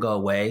will ever go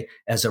away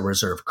as a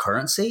reserve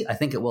currency. I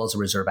think it will as a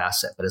reserve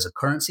asset, but as a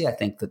currency, I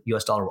think the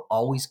US dollar will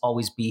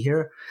always be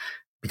here,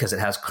 because it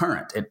has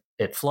current,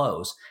 it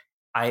flows.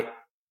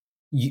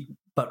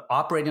 But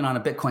operating on a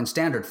Bitcoin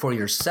standard for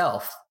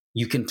yourself,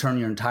 you can turn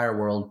your entire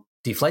world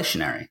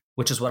deflationary,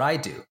 which is what I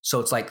do. So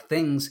it's like,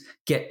 things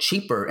get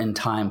cheaper in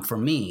time for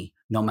me,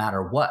 no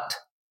matter what.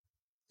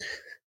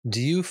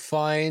 Do you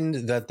find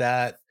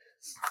that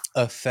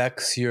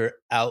affects your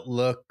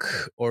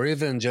outlook, or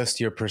even just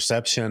your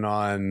perception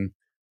on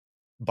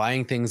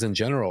buying things in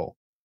general?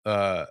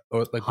 Or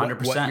like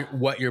 100%.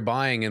 what you're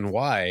buying and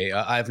why?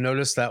 I've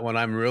noticed that when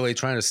I'm really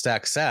trying to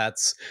stack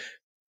sats,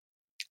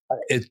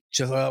 it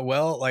just,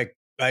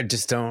 I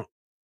just don't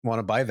want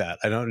to buy that.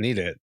 I don't need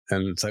it.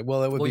 And it's like,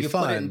 well, it would be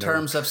fun. Put it in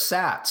terms of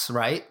sats,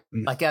 right?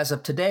 Like, as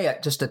of today,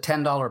 just a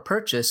 $10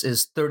 purchase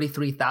is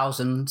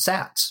 33,000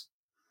 sats,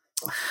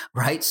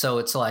 right? So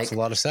it's like, it's a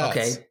lot of sats.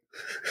 Okay,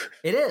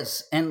 it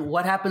is. And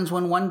what happens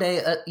when one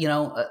day,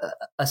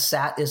 a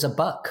sat is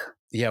 $1?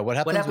 Yeah. What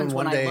happens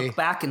when I look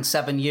back in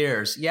 7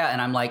 years? Yeah. And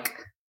I'm like,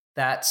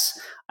 I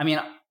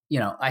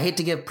hate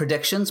to give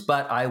predictions,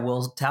 but I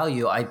will tell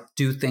you, I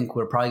do think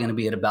we're probably going to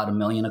be at about $1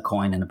 million a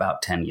coin in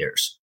about 10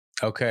 years.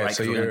 Okay. Right?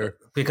 So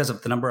because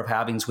of the number of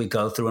halvings we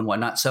go through and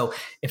whatnot. So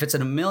if it's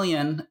at $1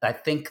 million, I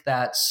think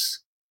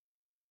that's,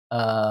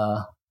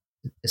 I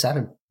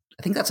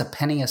think that's a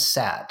penny a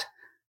sat.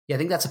 Yeah. I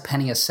think that's a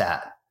penny a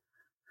sat.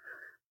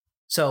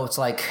 So it's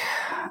like,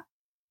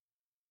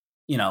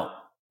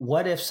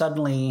 what if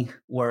suddenly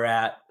we're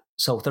at,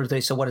 so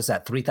what is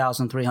that?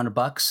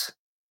 $3,300,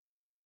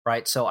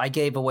 right? So I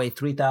gave away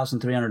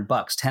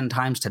 $3,300 10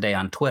 times today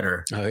on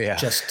Twitter. Oh yeah.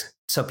 Just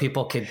so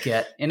people could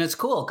get, and it's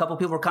cool. A couple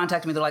people were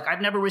contacting me. They're like, I've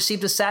never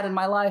received a sat in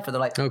my life. Or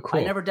they're like, Oh, cool.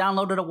 I never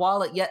downloaded a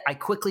wallet yet. I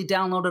quickly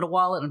downloaded a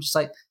wallet. And I'm just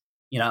like,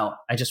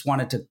 I just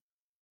wanted to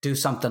do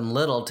something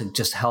little to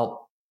just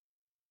help,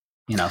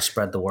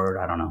 spread the word.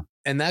 I don't know.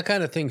 And that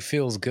kind of thing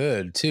feels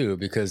good too,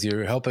 because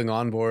you're helping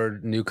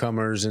onboard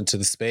newcomers into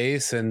the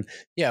space. And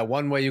yeah,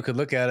 one way you could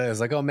look at it is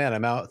like, oh man,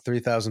 I'm out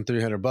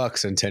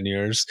 $3,300 in 10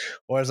 years.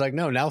 Or it's like,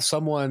 no, now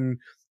someone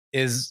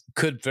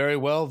could very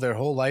well, their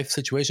whole life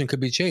situation could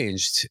be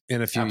changed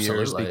in a few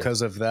years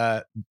because of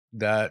that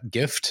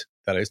gift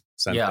that I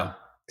sent them.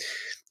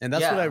 And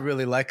that's what I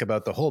really like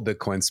about the whole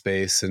Bitcoin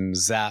space and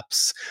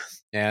Zaps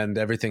and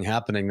everything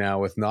happening now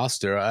with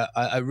Nostr.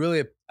 I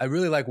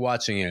really like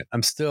watching it.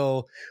 I'm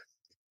still,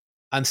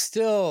 I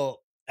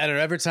don't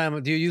know, every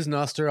time, do you use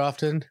Nostr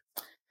often?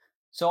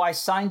 So I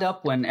signed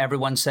up when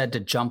everyone said to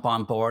jump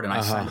on board, and I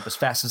signed up as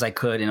fast as I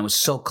could, and it was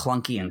so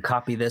clunky and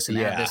copy this and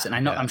add this. And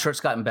I'm sure it's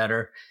gotten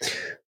better.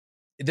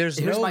 Here's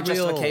my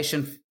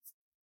justification.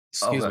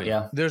 Excuse me.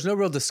 Yeah. There's no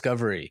real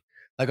discovery.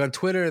 Like on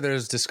Twitter,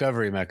 there's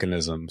discovery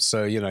mechanisms.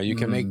 So, you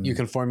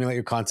can formulate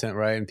your content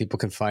right and people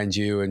can find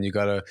you and you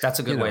gotta. That's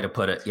a good way to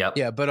put it. Yep.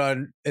 Yeah. But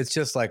it's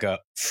just like a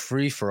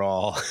free for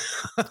all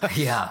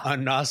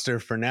on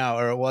Nostr for now,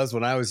 or it was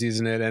when I was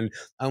using it. And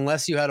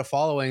unless you had a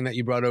following that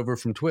you brought over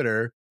from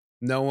Twitter,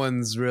 no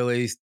one's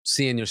really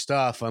seeing your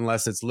stuff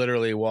unless it's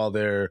literally while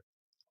they're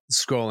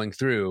scrolling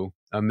through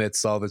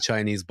amidst all the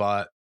Chinese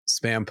bot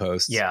spam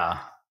posts. Yeah.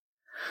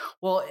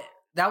 Well,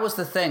 that was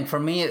the thing for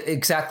me.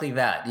 Exactly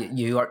that.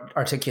 You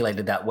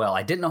articulated that well.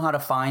 I didn't know how to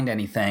find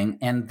anything.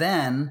 And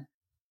then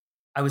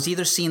I was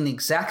either seeing the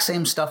exact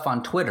same stuff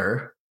on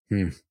Twitter,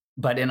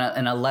 but in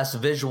a less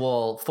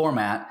visual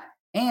format.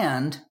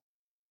 And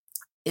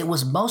it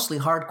was mostly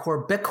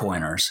hardcore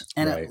Bitcoiners.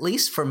 And at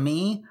least for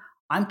me,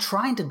 I'm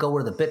trying to go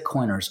where the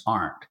Bitcoiners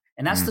aren't.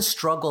 And that's the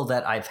struggle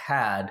that I've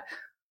had,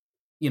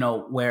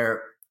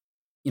 where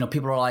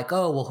people are like,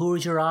 oh, well, who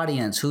is your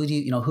audience? Who do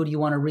you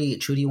want to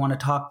reach? Who do you want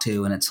to talk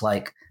to? And it's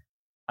like,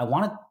 I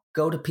want to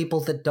go to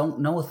people that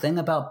don't know a thing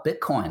about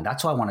Bitcoin.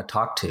 That's who I want to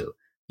talk to.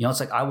 It's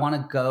like, I want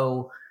to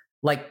go,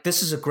 like,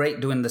 this is a great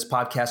doing this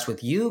podcast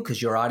with you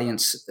because your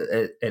audience,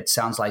 it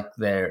sounds like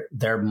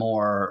they're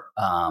more,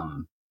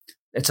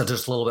 it's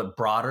just a little bit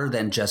broader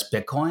than just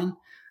Bitcoin.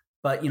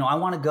 But, I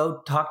want to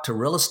go talk to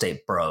real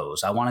estate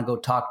bros. I want to go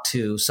talk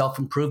to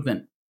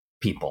self-improvement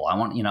people. I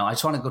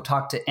just want to go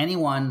talk to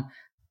anyone,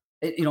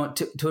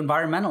 to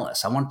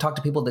environmentalists. I want to talk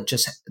to people that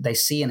just, they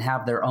see and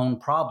have their own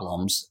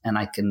problems, and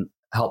I can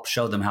help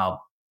show them how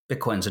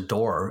Bitcoin's a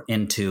door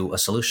into a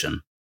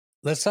solution.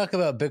 Let's talk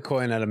about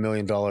Bitcoin at $1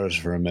 million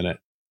for a minute.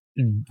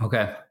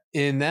 Okay.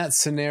 In that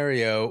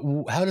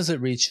scenario, how does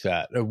it reach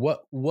that? Or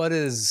what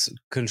is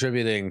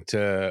contributing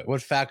to,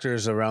 what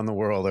factors around the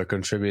world are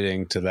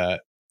contributing to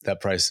that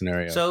price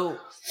scenario? So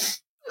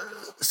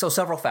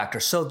several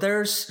factors. So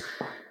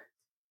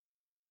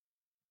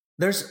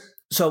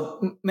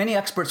so many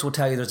experts will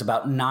tell you there's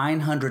about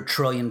 $900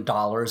 trillion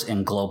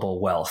in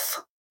global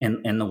wealth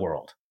in the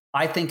world.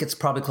 I think it's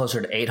probably closer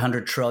to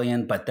 800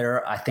 trillion, but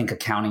they're, I think,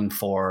 accounting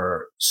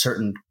for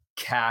certain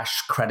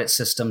cash credit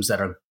systems that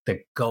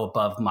go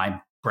above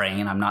my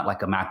brain. I'm not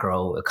like a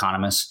macro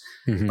economist,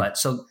 but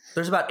so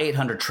there's about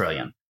 800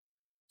 trillion.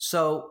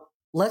 So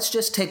let's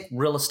just take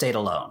real estate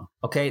alone.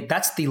 Okay.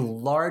 That's the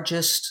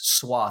largest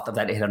swath of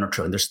that 800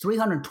 trillion. There's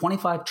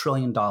 $325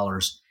 trillion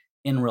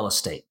in real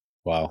estate.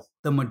 Wow.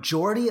 The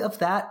majority of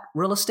that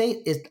real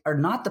estate are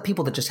not the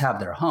people that just have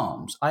their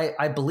homes.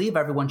 I believe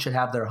everyone should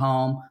have their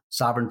home,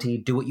 sovereignty,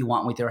 do what you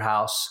want with your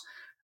house.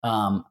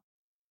 But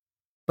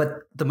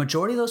the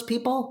majority of those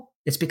people,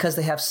 it's because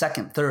they have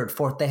second, third,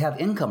 fourth, they have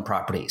income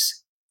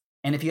properties.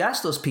 And if you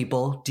ask those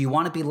people, do you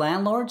want to be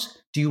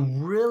landlords? Do you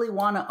really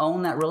want to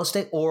own that real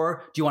estate?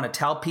 Or do you want to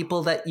tell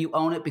people that you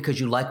own it because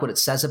you like what it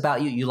says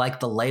about you? You like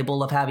the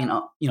label of having,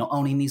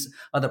 owning these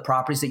other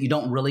properties that you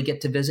don't really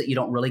get to visit, you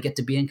don't really get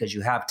to be in because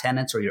you have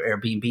tenants or your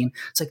Airbnb.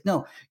 It's like,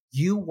 no,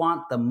 you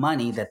want the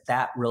money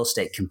that real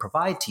estate can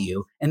provide to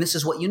you. And this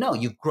is what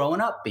you've grown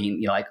up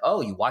being, like,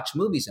 oh, you watch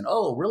movies and,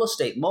 oh, real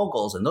estate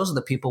moguls. And those are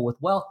the people with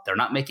wealth. They're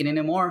not making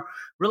any more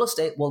real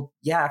estate. Well,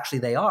 yeah, actually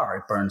they are.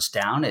 It burns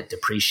down. It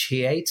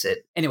depreciates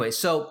it. Anyway,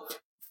 so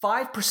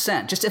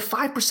 5%, just if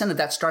 5% of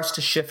that starts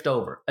to shift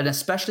over, and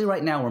especially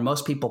right now where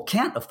most people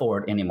can't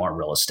afford any more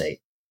real estate,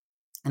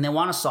 and they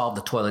want to solve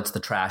the toilets, the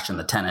trash, and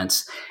the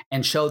tenants,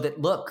 and show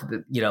that, look,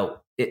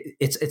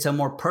 it's a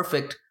more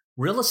perfect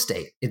real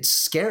estate. It's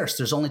scarce.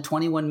 There's only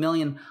 21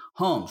 million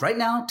homes. Right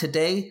now,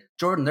 today,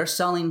 Jordan, they're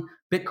selling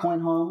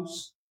Bitcoin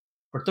homes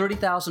for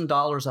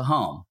 $30,000 a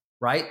home,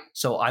 right?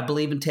 So I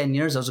believe in 10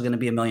 years, those are going to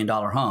be $1 million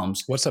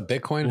homes. What's a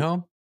Bitcoin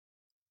home?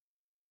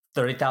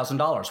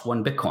 $30,000,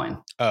 one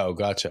Bitcoin. Oh,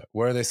 gotcha.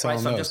 Where are they selling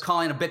those? So I'm just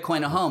calling a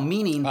Bitcoin a home,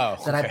 meaning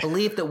that I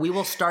believe that we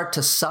will start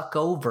to suck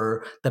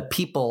over the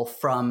people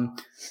from,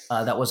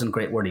 that wasn't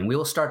great wording. We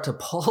will start to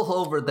pull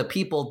over the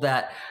people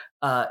that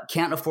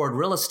can't afford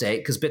real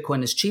estate because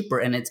Bitcoin is cheaper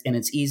and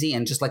it's easy.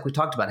 And just like we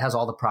talked about, it has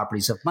all the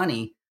properties of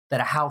money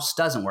that a house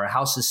doesn't, where a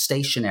house is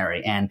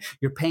stationary and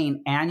you're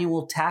paying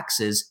annual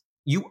taxes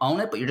you own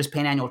it, but you're just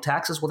paying annual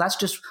taxes. Well, that's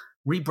just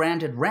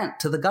rebranded rent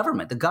to the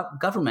government. The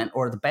government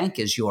or the bank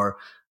is your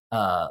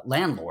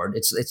landlord.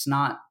 It's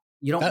not,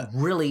 you don't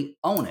really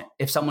own it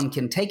if someone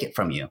can take it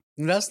from you.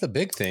 That's the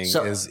big thing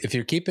is if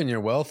you're keeping your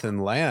wealth in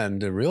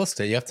land and real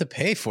estate, you have to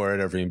pay for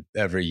it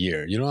every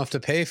year. You don't have to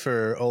pay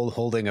for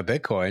holding a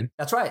Bitcoin.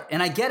 That's right.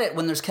 And I get it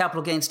when there's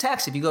capital gains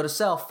tax. If you go to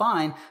sell,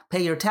 fine,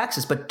 pay your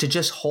taxes. But to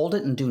just hold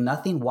it and do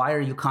nothing, why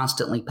are you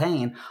constantly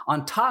paying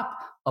on top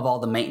of all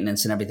the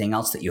maintenance and everything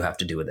else that you have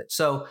to do with it?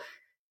 So,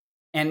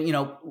 and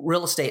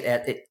real estate,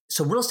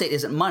 so real estate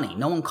isn't money.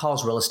 No one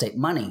calls real estate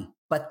money,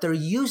 but they're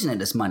using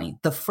it as money.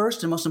 The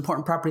first and most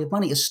important property of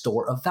money is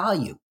store of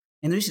value.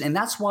 And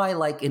that's why,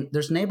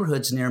 there's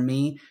neighborhoods near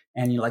me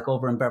and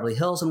over in Beverly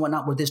Hills and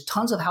whatnot, where there's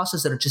tons of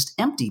houses that are just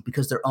empty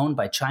because they're owned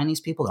by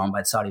Chinese people, they're owned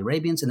by Saudi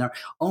Arabians, and they're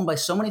owned by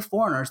so many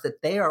foreigners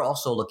that they are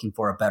also looking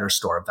for a better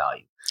store of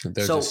value.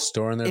 They're just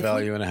storing their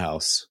value in a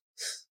house,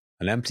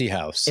 an empty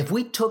house. If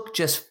we took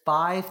just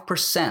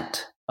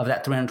 5% of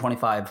that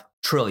 325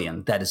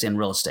 trillion that is in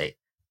real estate,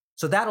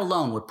 so that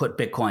alone would put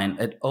Bitcoin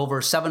at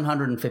over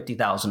 $750,000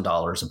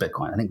 a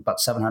Bitcoin. I think about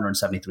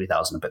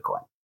 $773,000 a Bitcoin.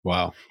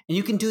 Wow. And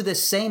you can do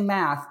this same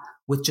math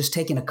with just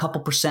taking a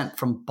couple percent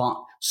from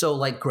bond. So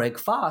like Greg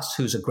Foss,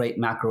 who's a great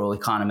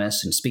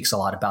macroeconomist and speaks a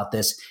lot about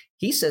this,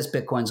 he says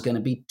Bitcoin's going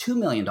to be $2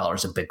 million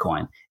of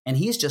Bitcoin. And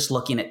he's just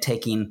looking at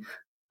taking,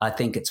 I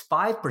think it's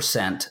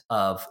 5%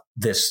 of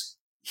this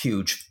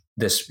huge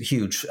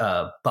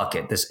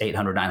bucket, this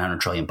 800,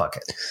 900 trillion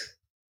bucket.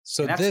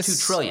 So and that's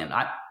 2 trillion.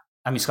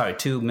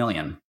 2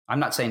 million. I'm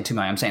not saying 2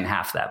 million. I'm saying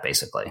half that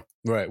basically.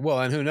 Right. Well,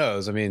 and who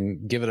knows? I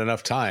mean, give it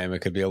enough time, it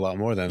could be a lot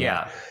more than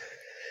that.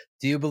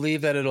 Do you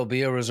believe that it'll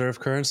be a reserve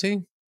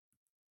currency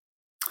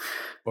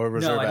or a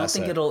reserve asset? No, I don't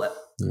think it'll.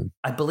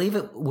 I believe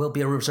it will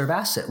be a reserve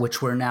asset,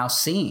 which we're now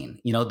seeing.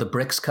 The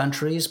BRICS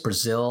countries,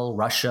 Brazil,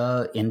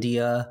 Russia,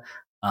 India,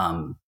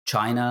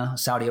 China,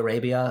 Saudi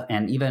Arabia,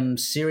 and even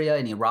Syria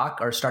and Iraq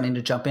are starting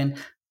to jump in.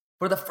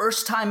 For the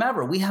first time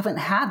ever, we haven't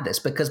had this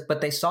but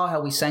they saw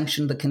how we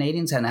sanctioned the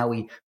Canadians and how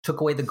we took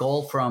away the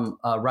gold from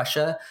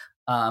Russia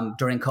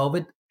during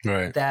COVID,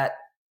 right? That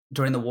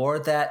during the war,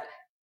 that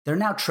they're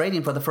now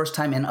trading for the first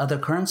time in other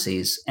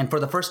currencies. And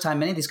for the first time,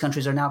 many of these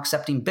countries are now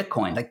accepting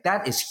Bitcoin.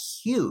 That is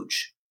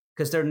huge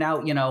because they're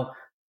now,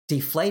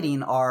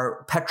 deflating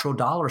our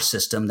petrodollar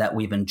system that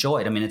we've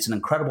enjoyed. I mean, it's an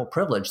incredible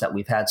privilege that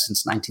we've had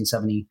since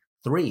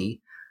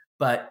 1973,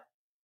 but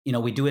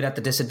we do it at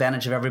the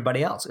disadvantage of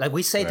everybody else. Like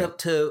we say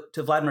to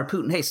Vladimir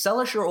Putin, hey, sell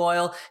us your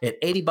oil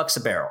at $80 a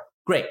barrel.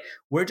 Great.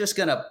 We're just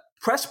going to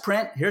press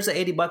print. Here's the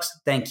 $80.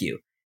 Thank you.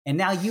 And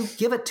now you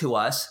give it to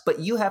us, but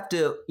you have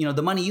to,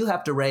 the money you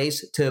have to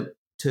raise to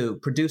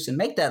produce and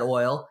make that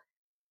oil.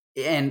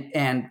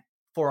 And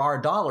for our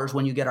dollars,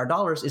 when you get our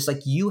dollars, it's like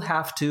you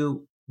have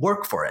to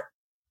work for it.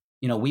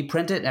 We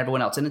print it and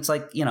everyone else. And it's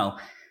like,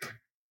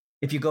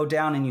 if you go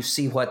down and you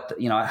see what,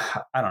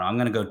 I don't know, I'm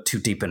going to go too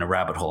deep in a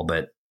rabbit hole,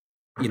 but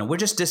we're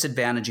just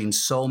disadvantaging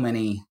so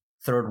many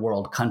third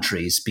world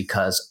countries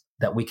because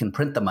that we can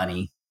print the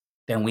money,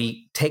 then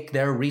we take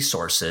their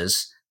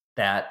resources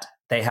that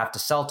they have to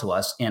sell to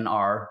us in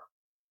our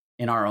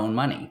own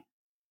money.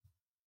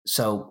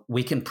 So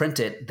we can print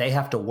it. They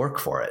have to work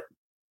for it.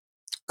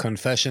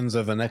 Confessions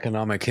of an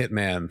Economic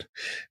Hitman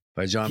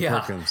by John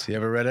Perkins. You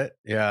ever read it?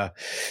 Yeah.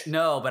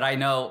 No, but I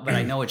know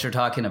what you're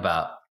talking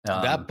about.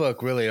 That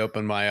book really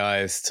opened my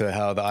eyes to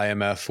how the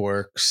IMF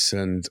works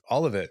and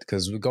all of it,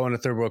 because we go into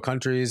third world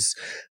countries,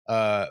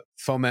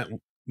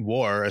 foment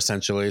war,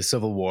 essentially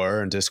civil war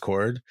and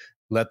discord,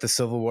 let the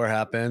civil war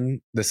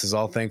happen. This is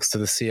all thanks to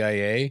the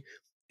CIA.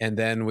 And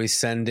then we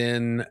send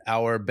in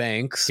our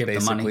banks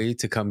basically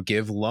to come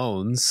give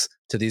loans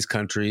to these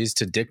countries,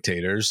 to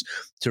dictators,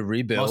 to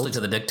rebuild. Mostly to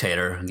the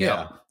dictator.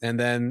 Yeah. And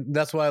then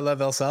that's why I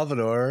love El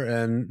Salvador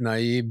and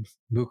Nayib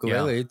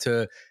Bukele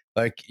to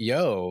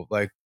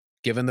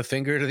giving the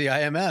finger to the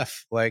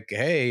IMF, like,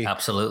 hey,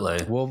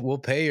 absolutely, we'll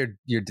pay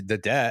the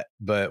debt,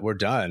 but we're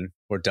done.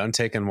 We're done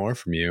taking more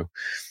from you,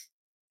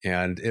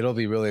 and it'll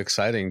be really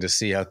exciting to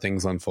see how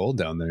things unfold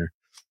down there.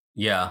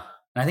 Yeah,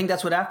 and I think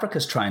that's what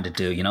Africa's trying to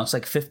do. It's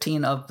like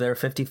 15 of their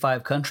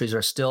 55 countries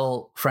are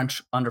still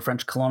under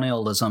French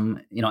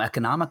colonialism,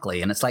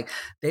 economically, and it's like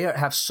they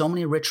have so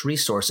many rich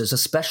resources,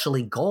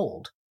 especially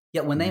gold.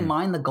 Yet when they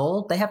mine the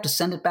gold, they have to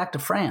send it back to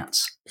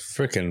France.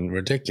 Freaking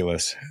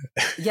ridiculous.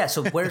 Yeah.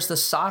 So where's the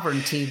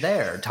sovereignty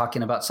there?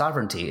 Talking about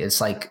sovereignty. It's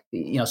like,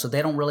 so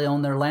they don't really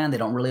own their land. They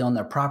don't really own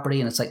their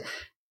property. And it's like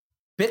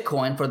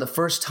Bitcoin for the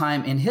first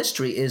time in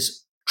history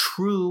is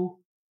true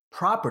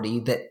property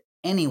that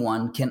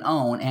anyone can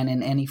own and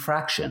in any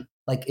fraction.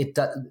 Like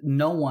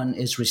no one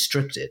is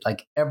restricted.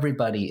 Like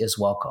everybody is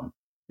welcome.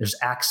 There's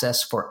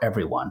access for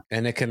everyone.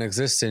 And it can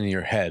exist in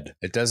your head.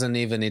 It doesn't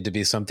even need to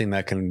be something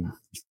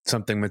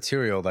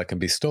material that can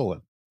be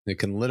stolen. It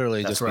can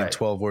literally be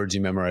 12 words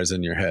you memorize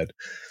in your head.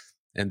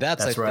 And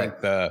that's I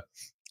think,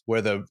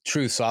 where the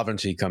true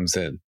sovereignty comes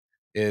in.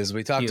 Is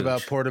we talked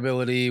about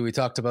portability, we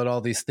talked about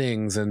all these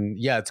things. And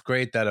yeah, it's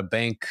great that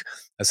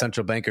a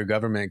central bank or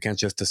government can't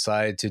just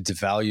decide to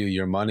devalue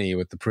your money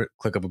with the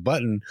click of a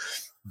button.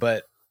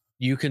 but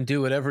you can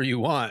do whatever you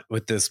want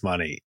with this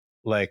money.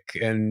 Like,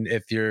 and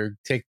if you're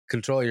take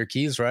control of your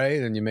keys, right,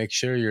 and you make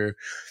sure you're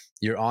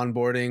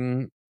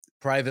onboarding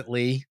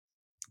privately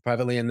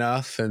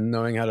enough and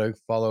knowing how to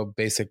follow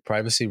basic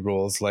privacy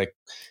rules, like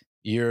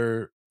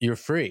you're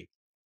free.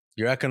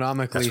 You're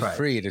economically That's right.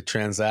 free to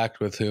transact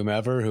with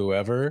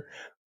whoever,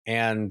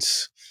 and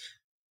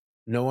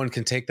no one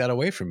can take that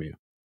away from you.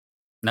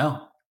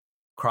 No.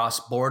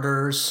 Cross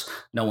borders,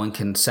 no one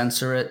can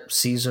censor it,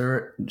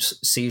 seizure,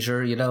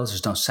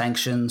 there's no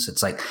sanctions.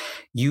 It's like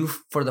you,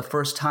 for the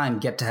first time,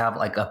 get to have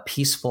like a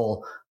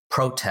peaceful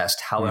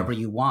protest however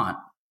you want,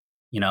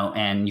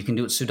 and you can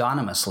do it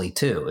pseudonymously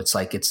too. It's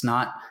like, it's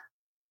not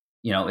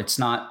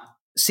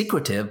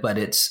secretive, but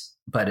it's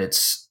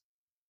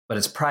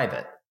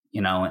private,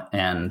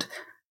 and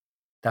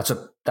that's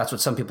what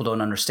some people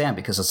don't understand,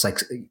 because it's like,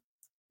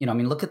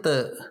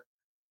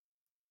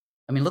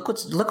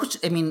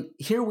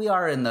 here we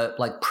are in the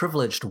like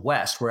privileged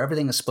West where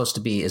everything is supposed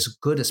to be as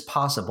good as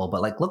possible.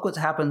 But like, look what's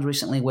happened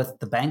recently with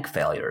the bank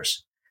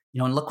failures,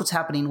 and look what's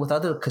happening with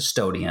other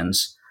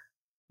custodians,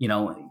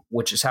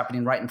 which is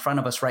happening right in front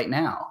of us right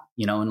now,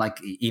 and like,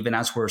 even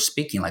as we're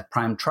speaking, like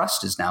Prime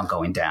Trust is now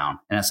going down.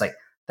 And it's like,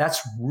 that's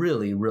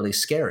really, really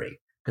scary,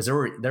 because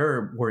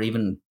there were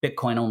even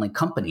Bitcoin only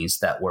companies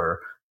that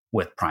were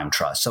with Prime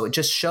Trust. So it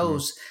just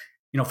shows,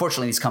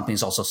 fortunately, these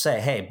companies also say,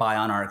 hey, buy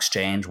on our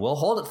exchange. We'll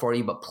hold it for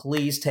you, but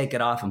please take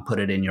it off and put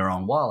it in your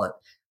own wallet.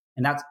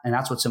 And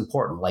that's what's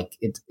important. Like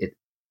it's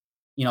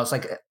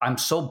like, I'm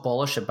so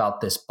bullish about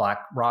this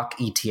BlackRock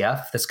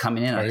ETF that's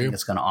coming in. I think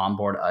it's going to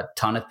onboard a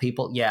ton of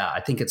people. Yeah, I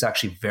think it's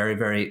actually very,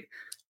 very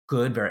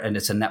good. And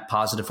it's a net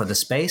positive for the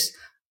space.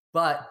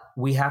 But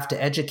we have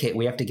to educate.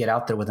 We have to get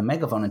out there with a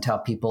megaphone and tell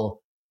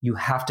people, you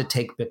have to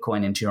take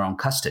Bitcoin into your own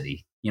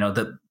custody.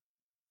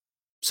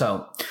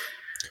 So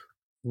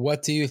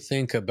what do you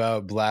think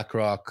about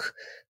BlackRock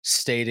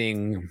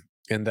stating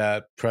in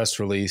that press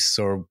release,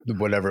 or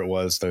whatever it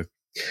was,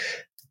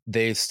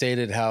 they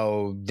stated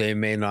how they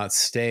may not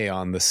stay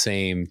on the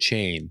same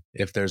chain.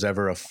 If there's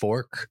ever a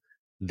fork,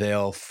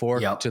 they'll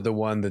fork to the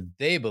one that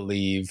they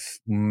believe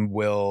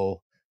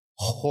will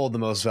hold the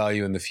most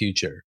value in the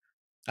future.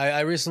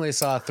 I recently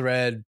saw a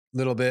thread,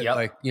 little bit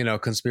like,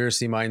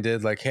 conspiracy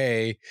minded, like,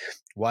 hey,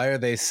 why are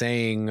they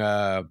saying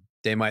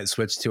they might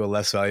switch to a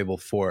less valuable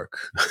fork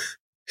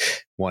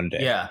one day?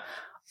 Yeah.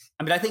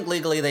 I mean, I think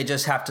legally they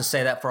just have to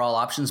say that for all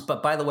options.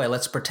 But by the way,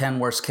 let's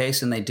pretend worst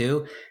case and they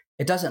do.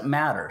 It doesn't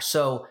matter.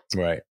 So,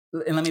 right.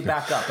 And let me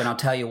back up and I'll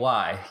tell you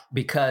why.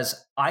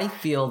 Because I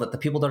feel that the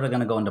people that are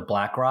going to go into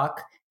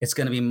BlackRock, it's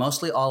going to be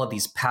mostly all of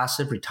these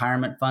passive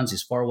retirement funds,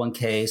 these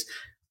 401ks.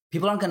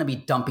 People aren't going to be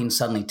dumping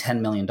suddenly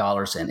 $10 million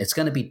in. It's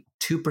going to be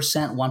 2%,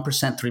 1%,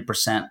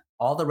 3%.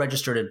 All the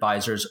registered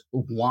advisors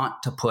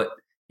want to put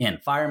in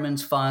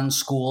firemen's funds,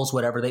 schools,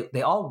 whatever.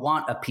 They all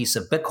want a piece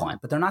of Bitcoin,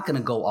 but they're not going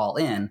to go all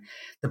in.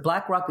 The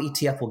BlackRock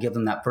ETF will give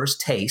them that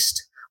first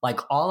taste, like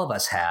all of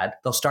us had.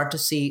 They'll start to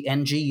see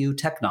NGU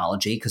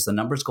technology because the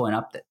number's going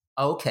up.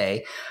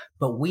 Okay,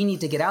 but we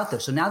need to get out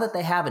there. So now that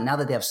they have it, now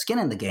that they have skin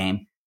in the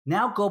game,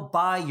 now go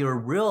buy your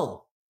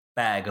real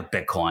bag of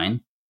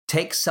Bitcoin,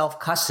 take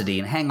self-custody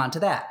and hang on to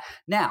that.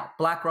 Now,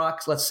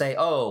 BlackRock, let's say,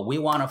 oh, we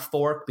want to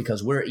fork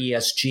because we're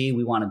ESG.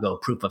 We want to go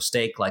proof of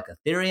stake like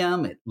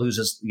Ethereum. It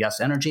loses,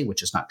 yes, energy,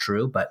 which is not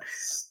true. But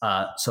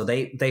so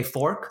they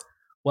fork.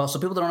 Well, so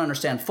people don't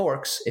understand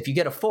forks. If you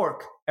get a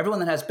fork, everyone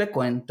that has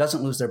Bitcoin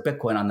doesn't lose their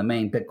Bitcoin on the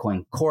main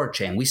Bitcoin core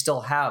chain. We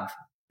still have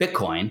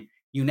Bitcoin.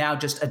 You now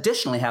just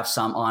additionally have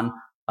some on,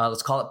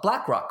 let's call it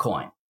BlackRock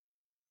coin.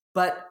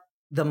 But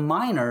the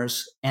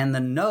miners and the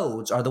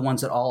nodes are the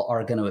ones that all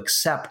are going to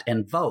accept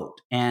and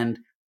vote. And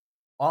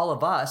all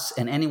of us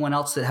and anyone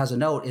else that has a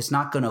node is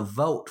not going to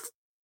vote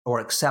or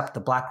accept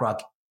the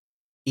BlackRock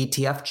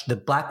ETF, the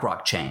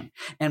BlackRock chain.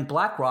 And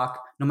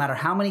BlackRock, no matter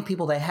how many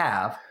people they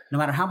have, no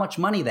matter how much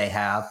money they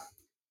have,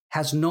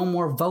 has no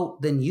more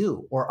vote than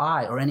you or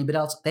I or anybody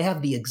else. They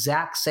have the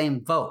exact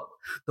same vote.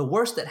 The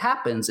worst that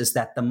happens is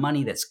that the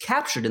money that's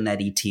captured in that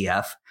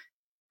ETF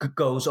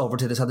goes over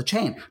to this other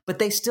chain, but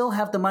they still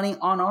have the money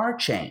on our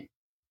chain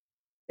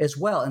as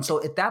well. And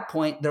so at that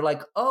point, they're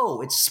like,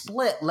 oh, it's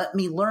split. Let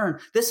me learn.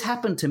 This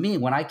happened to me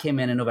when I came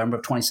in November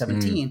of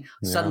 2017.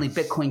 Suddenly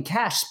Bitcoin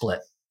Cash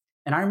split.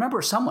 And I remember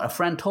a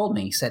friend told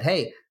me, he said,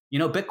 hey,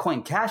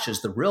 Bitcoin Cash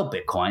is the real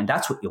Bitcoin.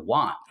 That's what you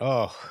want.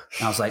 Oh,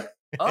 and I was like,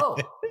 oh,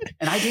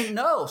 and I didn't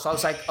know. So I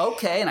was like,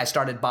 okay. And I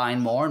started buying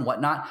more and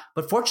whatnot.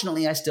 But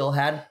fortunately, I still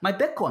had my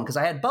Bitcoin because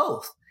I had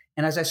both.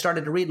 And as I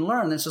started to read and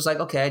learn, this was like,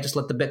 okay, I just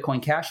let the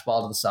Bitcoin Cash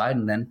fall to the side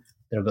and then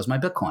there goes my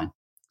Bitcoin.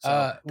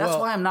 So that's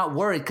why I'm not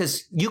worried,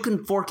 because you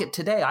can fork it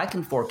today. I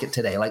can fork it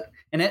today.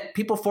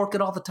 People fork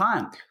it all the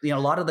time. A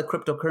lot of the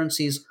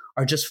cryptocurrencies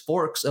are just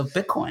forks of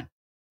Bitcoin.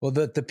 Well,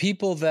 the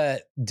people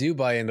that do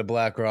buy into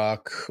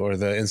BlackRock or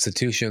the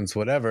institutions,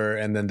 whatever,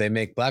 and then they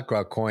make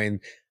BlackRock coin,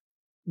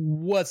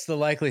 what's the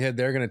likelihood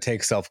they're going to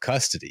take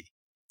self-custody?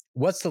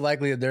 What's the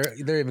likelihood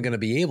they're even going to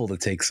be able to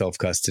take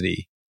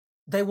self-custody?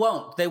 They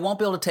won't. They won't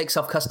be able to take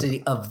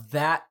self-custody of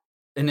that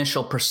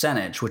initial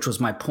percentage, which was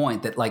my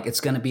point, that like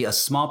it's going to be a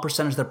small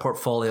percentage of their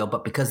portfolio,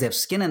 but because they have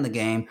skin in the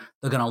game,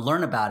 they're going to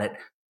learn about it.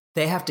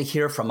 They have to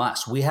hear from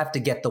us. We have to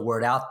get the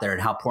word out there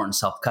and how important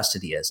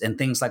self-custody is, and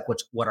things like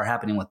what are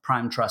happening with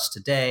Prime Trust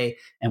today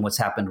and what's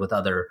happened with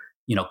other,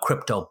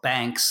 crypto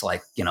banks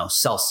like,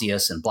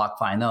 Celsius and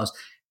BlockFi and those.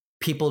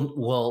 People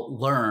will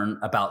learn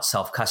about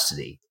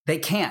self-custody. They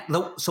can't.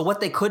 So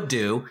what they could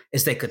do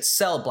is they could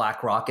sell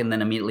BlackRock and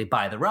then immediately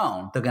buy their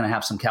own. They're going to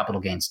have some capital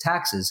gains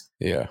taxes.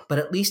 Yeah. But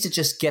at least it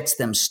just gets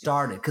them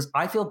started, because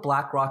I feel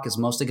BlackRock is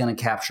mostly going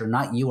to capture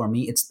not you or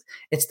me.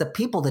 It's the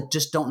people that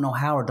just don't know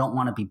how or don't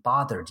want to be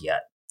bothered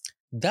yet.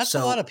 That's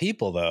a lot of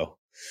people, though.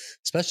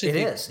 Especially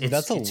that's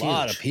a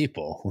lot of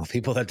people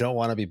that don't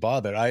want to be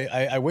bothered.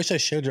 I wish I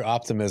shared your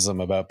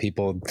optimism about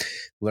people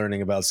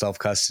learning about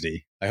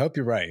self-custody. I hope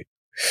you're right.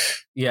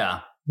 Yeah.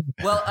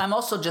 Well, I'm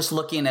also just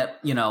looking at,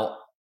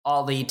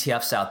 all the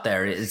ETFs out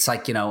there. It's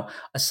like,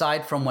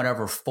 aside from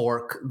whatever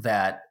fork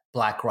that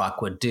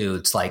BlackRock would do,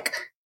 it's like,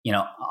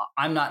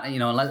 I'm not,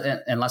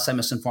 unless I'm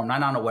misinformed,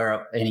 I'm not aware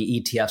of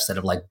any ETFs that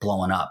have like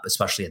blown up,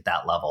 especially at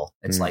that level.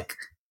 It's like,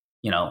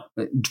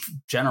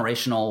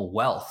 generational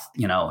wealth,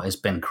 has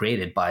been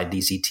created by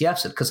these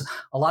ETFs, because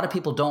a lot of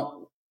people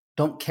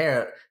don't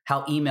care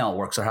how email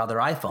works or how their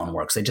iPhone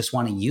works. They just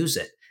want to use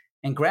it.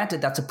 And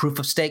granted, that's a proof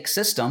of stake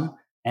system.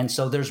 And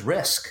so there's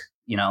risk,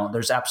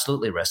 there's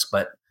absolutely risk,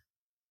 but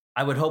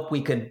I would hope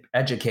we could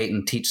educate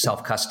and teach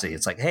self-custody.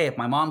 It's like, hey, if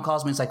my mom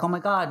calls me, it's like, oh my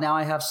God, now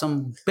I have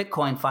some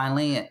Bitcoin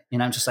finally.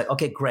 I'm just like,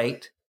 okay,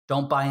 great.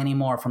 Don't buy any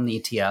more from the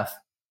ETF.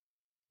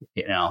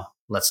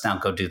 Let's now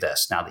go do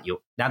this now that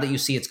you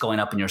see it's going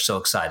up and you're so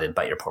excited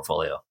about your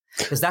portfolio.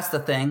 Because that's the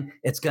thing.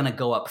 It's going to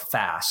go up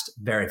fast,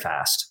 very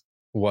fast.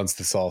 Once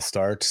this all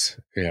starts.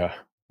 Yeah.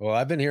 Well,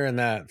 I've been hearing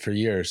that for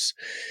years,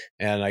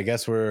 and I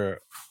guess we're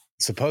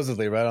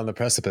supposedly right on the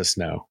precipice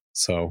now.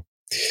 So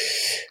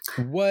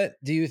what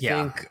do you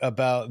think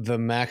about the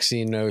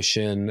maxi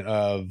notion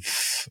of,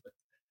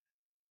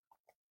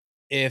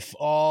 if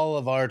all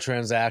of our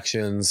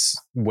transactions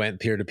went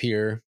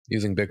peer-to-peer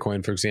using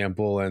Bitcoin, for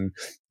example, and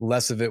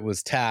less of it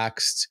was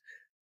taxed,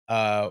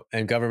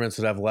 and governments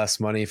would have less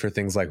money for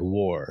things like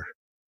war?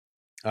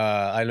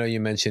 I know you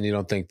mentioned you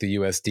don't think the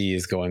USD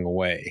is going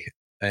away.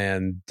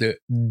 And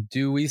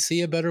do we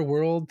see a better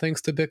world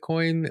thanks to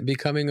Bitcoin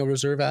becoming a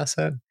reserve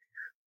asset?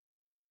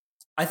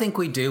 I think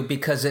we do,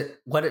 because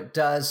what it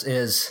does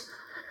is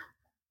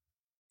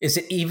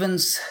it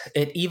evens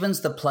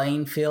the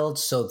playing field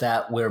so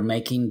that we're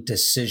making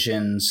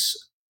decisions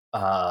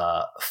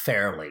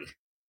fairly.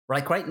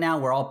 Like right now,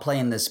 we're all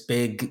playing this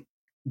big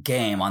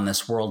game on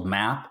this world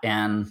map,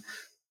 and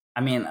I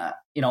mean,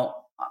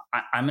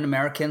 I'm an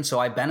American, so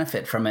I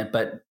benefit from it,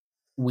 but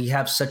we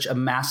have such a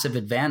massive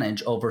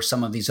advantage over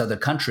some of these other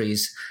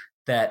countries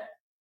that,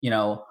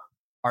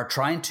 are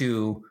trying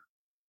to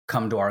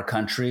come to our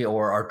country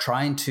or are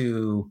trying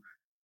to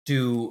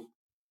do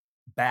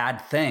bad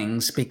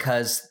things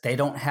because they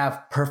don't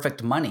have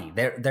perfect money.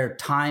 Their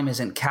time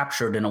isn't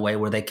captured in a way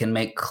where they can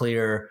make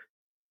clear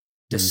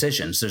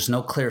decisions. There's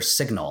no clear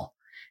signal.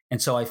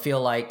 And so I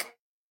feel like,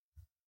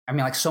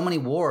 so many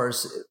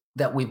wars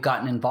that we've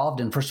gotten involved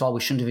in, first of all,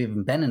 we shouldn't have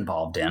even been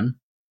involved in.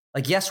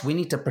 Like, yes, we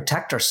need to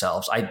protect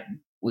ourselves.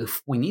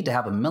 We need to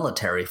have a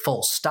military,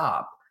 full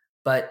stop.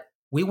 But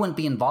we wouldn't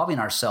be involving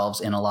ourselves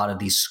in a lot of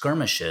these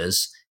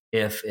skirmishes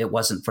if it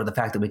wasn't for the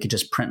fact that we could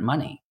just print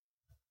money.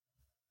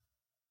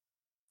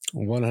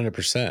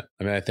 100%.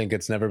 I think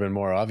it's never been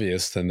more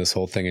obvious than this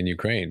whole thing in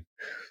Ukraine.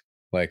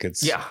 Like,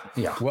 it's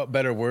what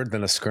better word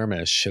than a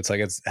skirmish? It's like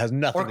it has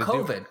nothing to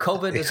COVID. do.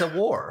 COVID is a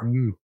war.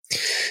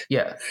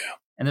 Yeah.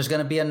 And there's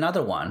going to be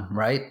another one,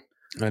 right?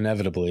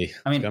 Inevitably.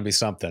 It's going to be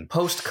something.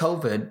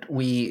 Post-COVID,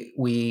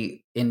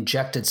 we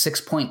injected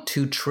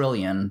 $6.2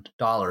 trillion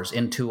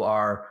into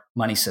our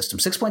money system.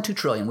 $6.2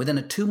 trillion within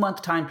a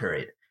 2-month time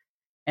period.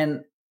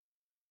 And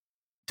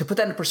to put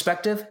that in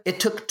perspective, it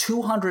took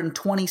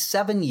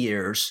 227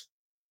 years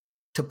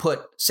to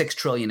put $6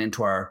 trillion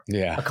into our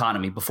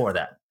economy before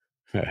that.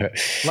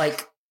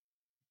 Like,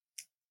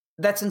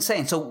 that's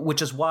insane. So,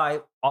 which is why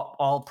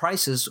all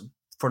prices,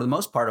 for the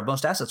most part of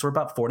most assets, were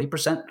about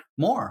 40%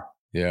 more.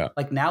 Yeah.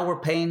 Like, now we're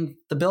paying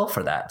the bill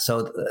for that.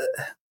 So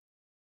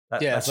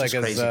it's like,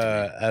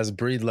 as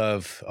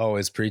Breedlove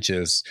always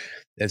preaches,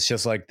 it's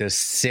just like this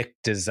sick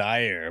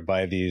desire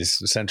by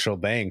these central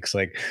banks.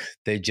 Like,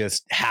 they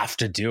just have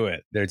to do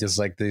it. They're just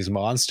like these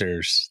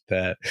monsters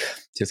that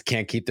just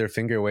can't keep their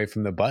finger away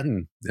from the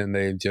button, and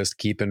they just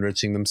keep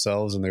enriching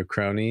themselves and their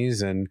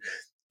cronies. And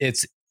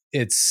it's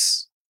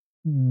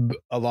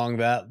along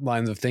that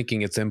lines of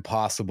thinking, it's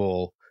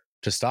impossible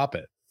to stop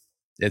it.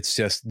 It's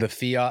just the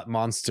fiat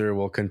monster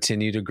will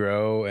continue to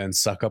grow and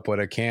suck up what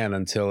it can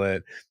until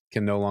it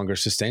can no longer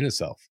sustain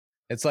itself.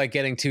 It's like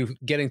getting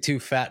too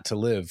fat to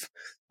live.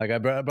 Like, I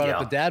brought up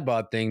the dad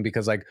bod thing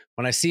because, like,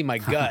 when I see my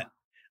gut,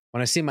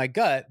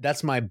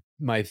 that's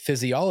my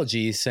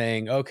physiology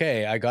saying,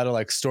 okay, I got to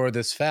like store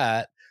this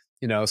fat,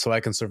 so I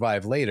can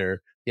survive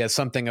later. Yeah,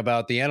 something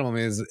about the animal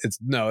is it's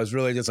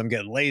really just I'm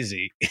getting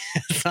lazy.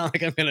 It's not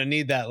like I'm going to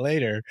need that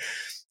later.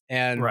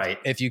 And Right.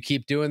 if you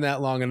keep doing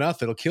that long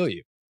enough, it'll kill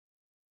you.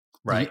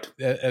 Right.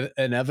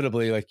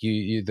 Inevitably, like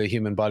the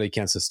human body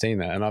can't sustain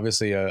that. And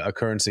obviously a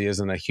currency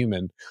isn't a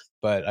human,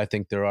 but I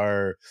think there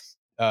are,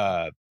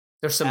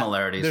 there's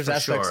similarities. There's for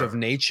aspects sure. of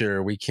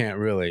nature we can't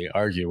really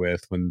argue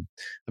with.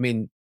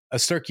 A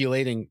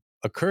circulating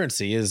a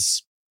currency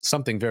is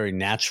something very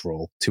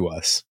natural to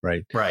us,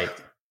 right? Right.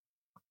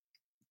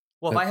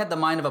 Well, if I had the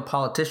mind of a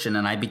politician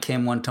and I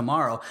became one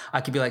tomorrow,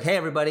 I could be like, hey,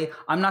 everybody,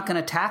 I'm not going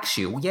to tax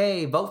you.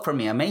 Yay, vote for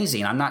me.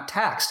 Amazing. I'm not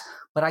taxed,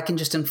 but I can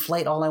just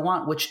inflate all I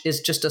want, which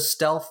is just a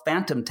stealth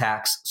phantom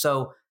tax.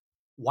 So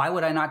why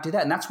would I not do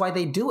that? And that's why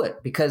they do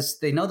it, because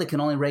they know they can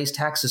only raise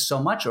taxes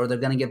so much or they're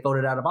going to get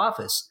voted out of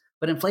office.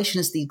 But inflation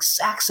is the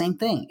exact same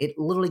thing. It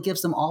literally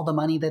gives them all the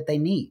money that they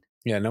need.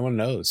 Yeah, no one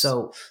knows.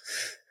 So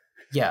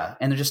yeah,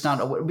 and they're just not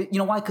aware. You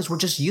know why? Because we're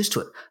just used to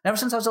it. Ever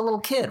since I was a little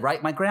kid,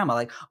 right? My grandma,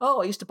 like,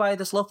 oh, I used to buy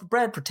this loaf of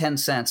bread for 10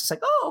 cents. It's like,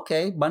 oh,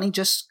 okay, money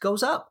just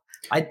goes up.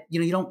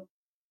 You don't.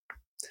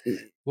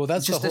 Well,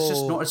 that's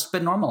it's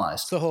been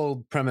normalized. It's the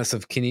whole premise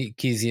of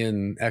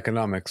Keynesian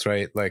economics,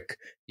 right? Like,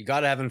 you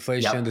got to have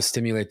inflation to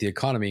stimulate the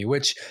economy,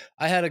 which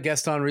I had a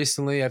guest on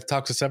recently. I've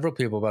talked to several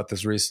people about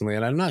this recently,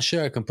 and I'm not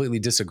sure I completely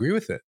disagree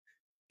with it.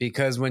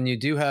 Because when you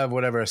do have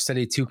a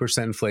steady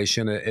 2%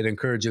 inflation, it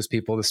encourages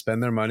people to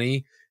spend their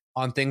money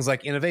on things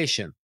like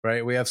innovation,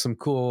 right? We have some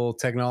cool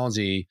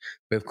technology,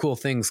 we have cool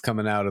things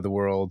coming out of the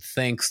world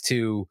thanks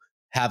to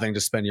having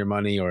to spend your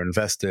money or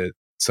invest it.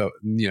 So,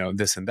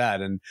 this and that.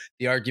 And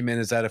the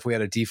argument is that if we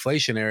had a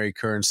deflationary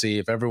currency,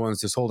 if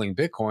everyone's just holding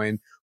Bitcoin,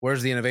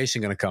 where's the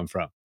innovation going to come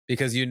from?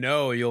 Because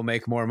you'll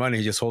make more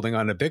money just holding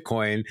on to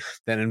Bitcoin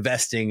than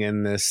investing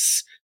in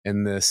this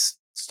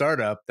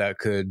startup that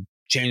could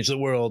change the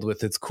world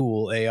with its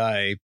cool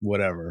AI,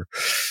 whatever.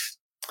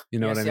 You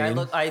know what I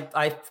mean?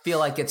 I feel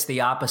like it's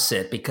the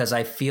opposite, because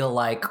I feel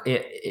like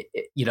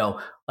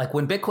like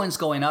when Bitcoin's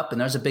going up and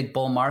there's a big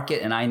bull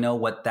market and I know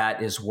what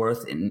that is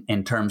worth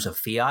in terms of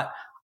fiat,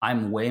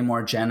 I'm way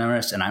more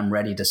generous and I'm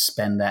ready to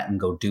spend that and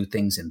go do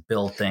things and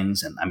build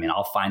things. And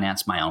I'll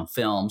finance my own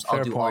films.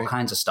 I'll do all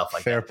kinds of stuff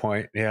like that. Fair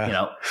point.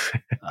 Yeah.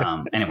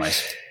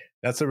 Anyways.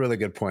 That's a really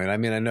good point. I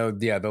know,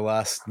 the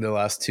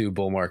last two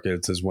bull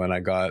markets is when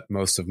I got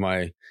most of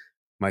my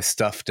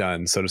stuff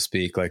done, so to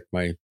speak, like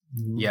my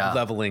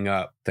leveling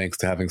up thanks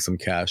to having some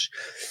cash.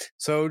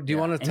 So do you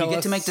want to tell us? And you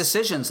get to make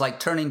decisions like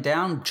turning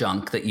down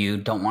junk that you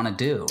don't want to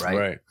do, right?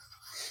 Right.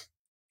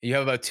 You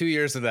have about 2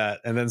 years of that,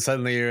 and then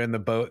suddenly you're in the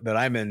boat that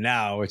I'm in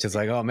now, which is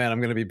like, oh man, I'm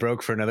going to be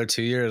broke for another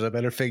 2 years. I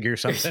better figure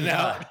something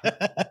out.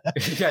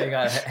 You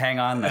got to hang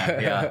on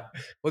there. Yeah.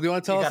 Well, do you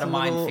want to tell us? You got to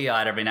mine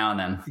fiat every now and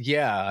then.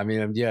 Yeah. I'm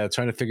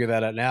trying to figure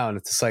that out now. And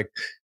it's just like,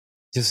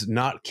 just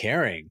not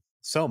caring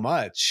so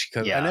much,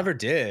 because I never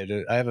did.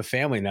 I have a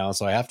family now,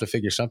 so I have to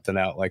figure something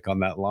out like on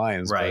that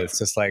lines. Right. But it's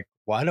just like,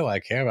 why do I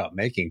care about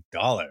making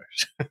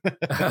dollars?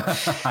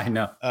 I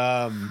know.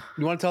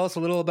 You want to tell us a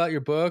little about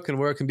your book and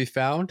where it can be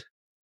found?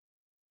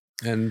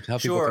 And how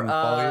people can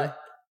follow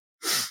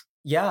you?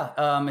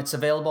 Yeah, it's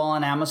available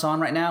on Amazon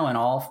right now in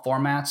all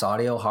formats: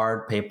 audio,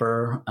 hard,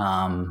 paper,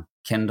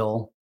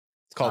 Kindle.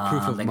 It's called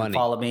Proof of They Money. Can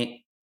follow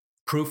me.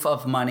 Proof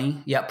of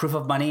Money. Yeah, Proof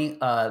of Money.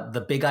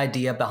 The big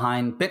idea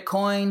behind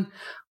Bitcoin,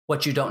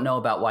 what you don't know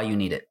about why you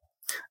need it.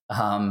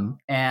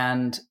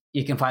 And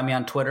you can find me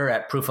on Twitter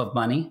at Proof of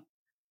Money.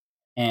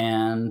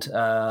 And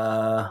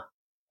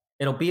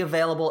it'll be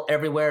available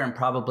everywhere in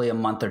probably a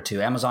month or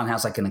two. Amazon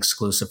has like an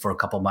exclusive for a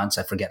couple months.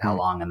 I forget how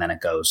long. And then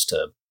it goes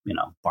to,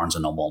 Barnes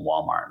and Noble and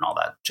Walmart and all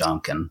that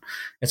junk. And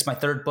it's my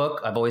third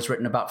book. I've always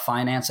written about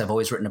finance. I've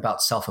always written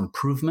about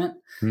self-improvement.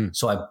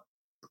 So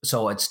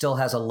it still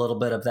has a little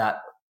bit of that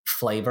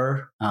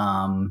flavor.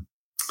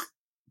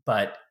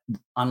 But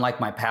unlike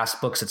my past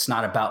books, it's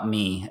not about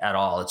me at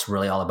all. It's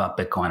really all about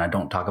Bitcoin. I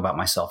don't talk about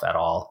myself at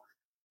all.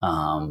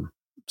 And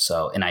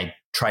I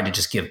try to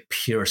just give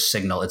pure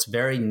signal. It's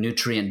very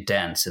nutrient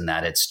dense in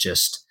that it's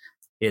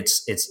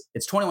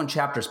 21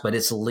 chapters, but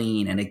it's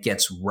lean and it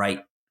gets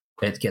right.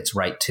 It gets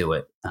right to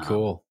it.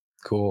 Cool.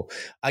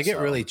 I get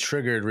really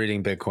triggered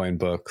reading Bitcoin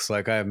books.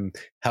 Like I'm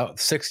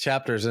 6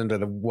 chapters into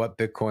the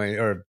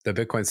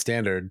Bitcoin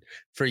standard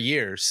for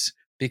years,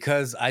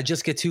 because I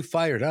just get too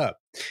fired up.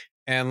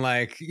 And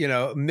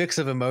mix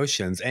of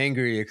emotions,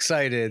 angry,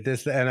 excited,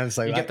 this, and I was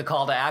like, you get the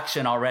call to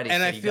action already.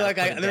 And so I feel like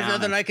there's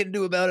nothing I can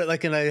do about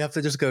it. And I have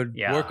to just go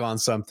work on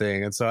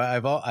something. And so I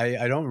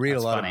don't read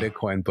a lot of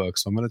Bitcoin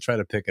books. So I'm going to try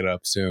to pick it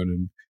up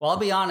soon. Well, I'll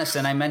be honest.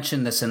 And I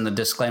mentioned this in the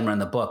disclaimer in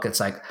the book. It's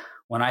like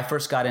when I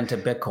first got into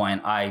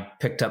Bitcoin, I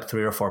picked up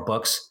 3 or 4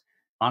 books.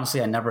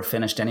 Honestly, I never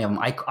finished any of them.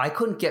 I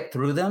couldn't get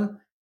through them.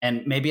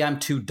 And maybe I'm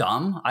too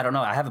dumb. I don't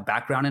know. I have a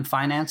background in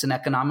finance and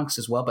economics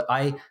as well, but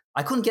I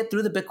couldn't get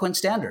through the Bitcoin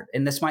standard.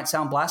 And this might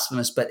sound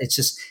blasphemous, but it's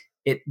just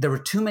there were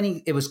too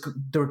many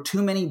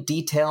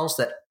details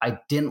that I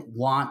didn't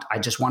want. I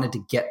just wanted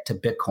to get to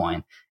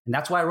Bitcoin. And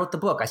that's why I wrote the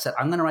book. I said,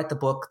 I'm going to write the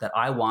book that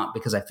I want,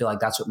 because I feel like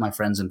that's what my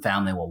friends and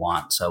family will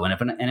want. So, and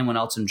if anyone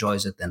else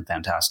enjoys it, then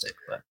fantastic.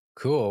 But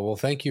cool. Well,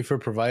 thank you for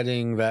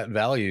providing that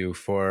value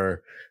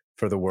for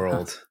for the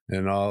world.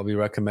 And I'll be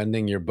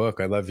recommending your book.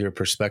 I love your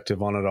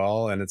perspective on it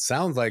all. And it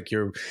sounds like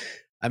you're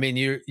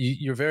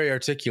very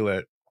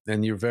articulate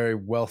and you're very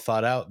well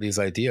thought out, these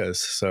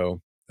ideas. So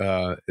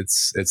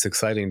it's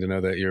exciting to know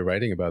that you're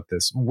writing about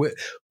this.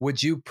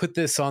 Would you put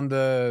this on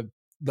the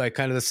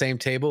kind of the same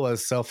table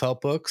as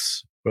self-help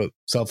books or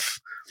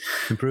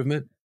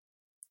self-improvement?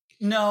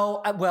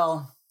 No,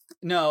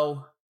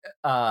 no.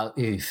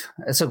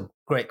 It's a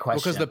great question.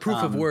 Because the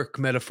proof of work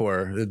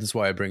metaphor, that's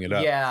why I bring it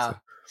up. Yeah.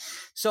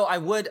 So I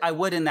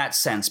would in that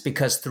sense,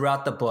 because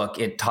throughout the book,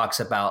 it talks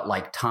about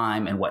like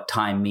time and what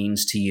time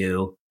means to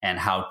you and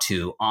how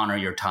to honor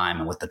your time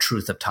and what the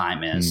truth of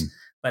time is.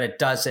 But it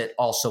does it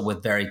also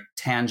with very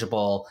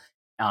tangible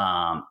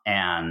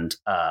and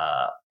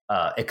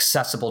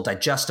accessible,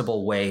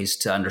 digestible ways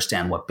to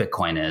understand what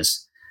Bitcoin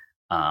is.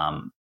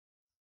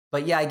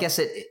 But yeah, I guess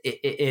it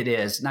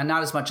is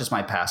not as much as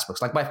my past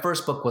books. Like my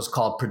first book was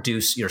called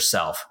Produce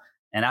Yourself.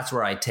 And that's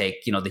where I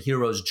take, the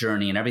hero's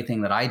journey and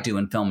everything that I do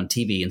in film and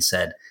TV and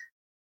said,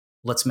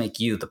 let's make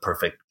you the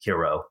perfect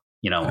hero,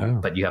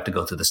 but you have to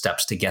go through the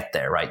steps to get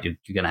there, right? You're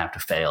going to have to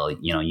fail.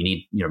 You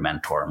need your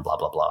mentor and blah,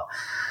 blah,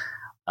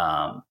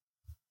 blah.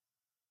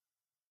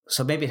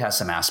 So maybe it has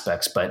some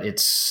aspects, but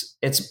it's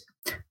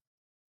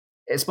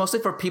mostly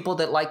for people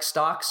that like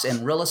stocks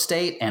and real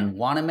estate and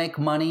want to make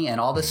money and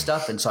all this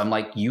stuff. And so I'm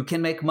like, you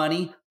can make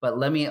money, but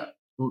let me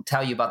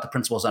tell you about the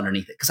principles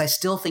underneath it. Because I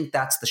still think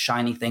that's the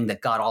shiny thing that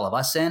got all of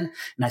us in.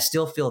 And I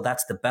still feel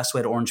that's the best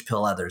way to orange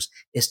pill others,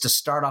 is to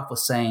start off with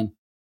saying,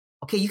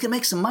 okay, you can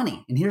make some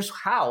money and here's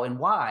how and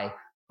why,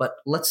 but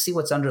let's see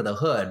what's under the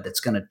hood that's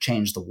going to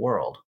change the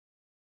world.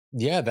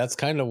 Yeah, that's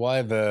kind of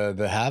why the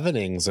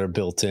halvenings are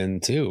built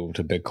in too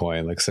to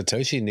Bitcoin. Like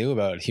Satoshi knew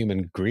about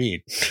human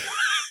greed.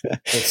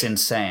 It's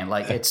insane.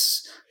 Like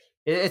it's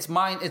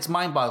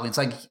mind-boggling. It's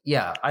like,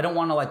 yeah, I don't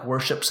want to like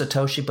worship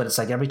Satoshi, but it's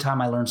like every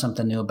time I learn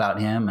something new about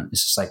him, and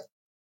it's just like,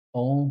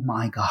 oh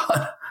my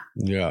God.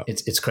 Yeah.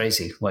 It's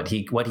crazy what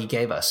he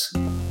gave us.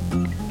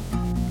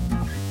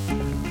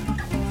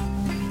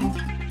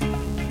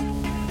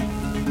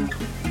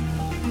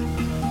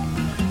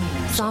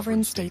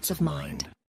 Sovereign States of Mind.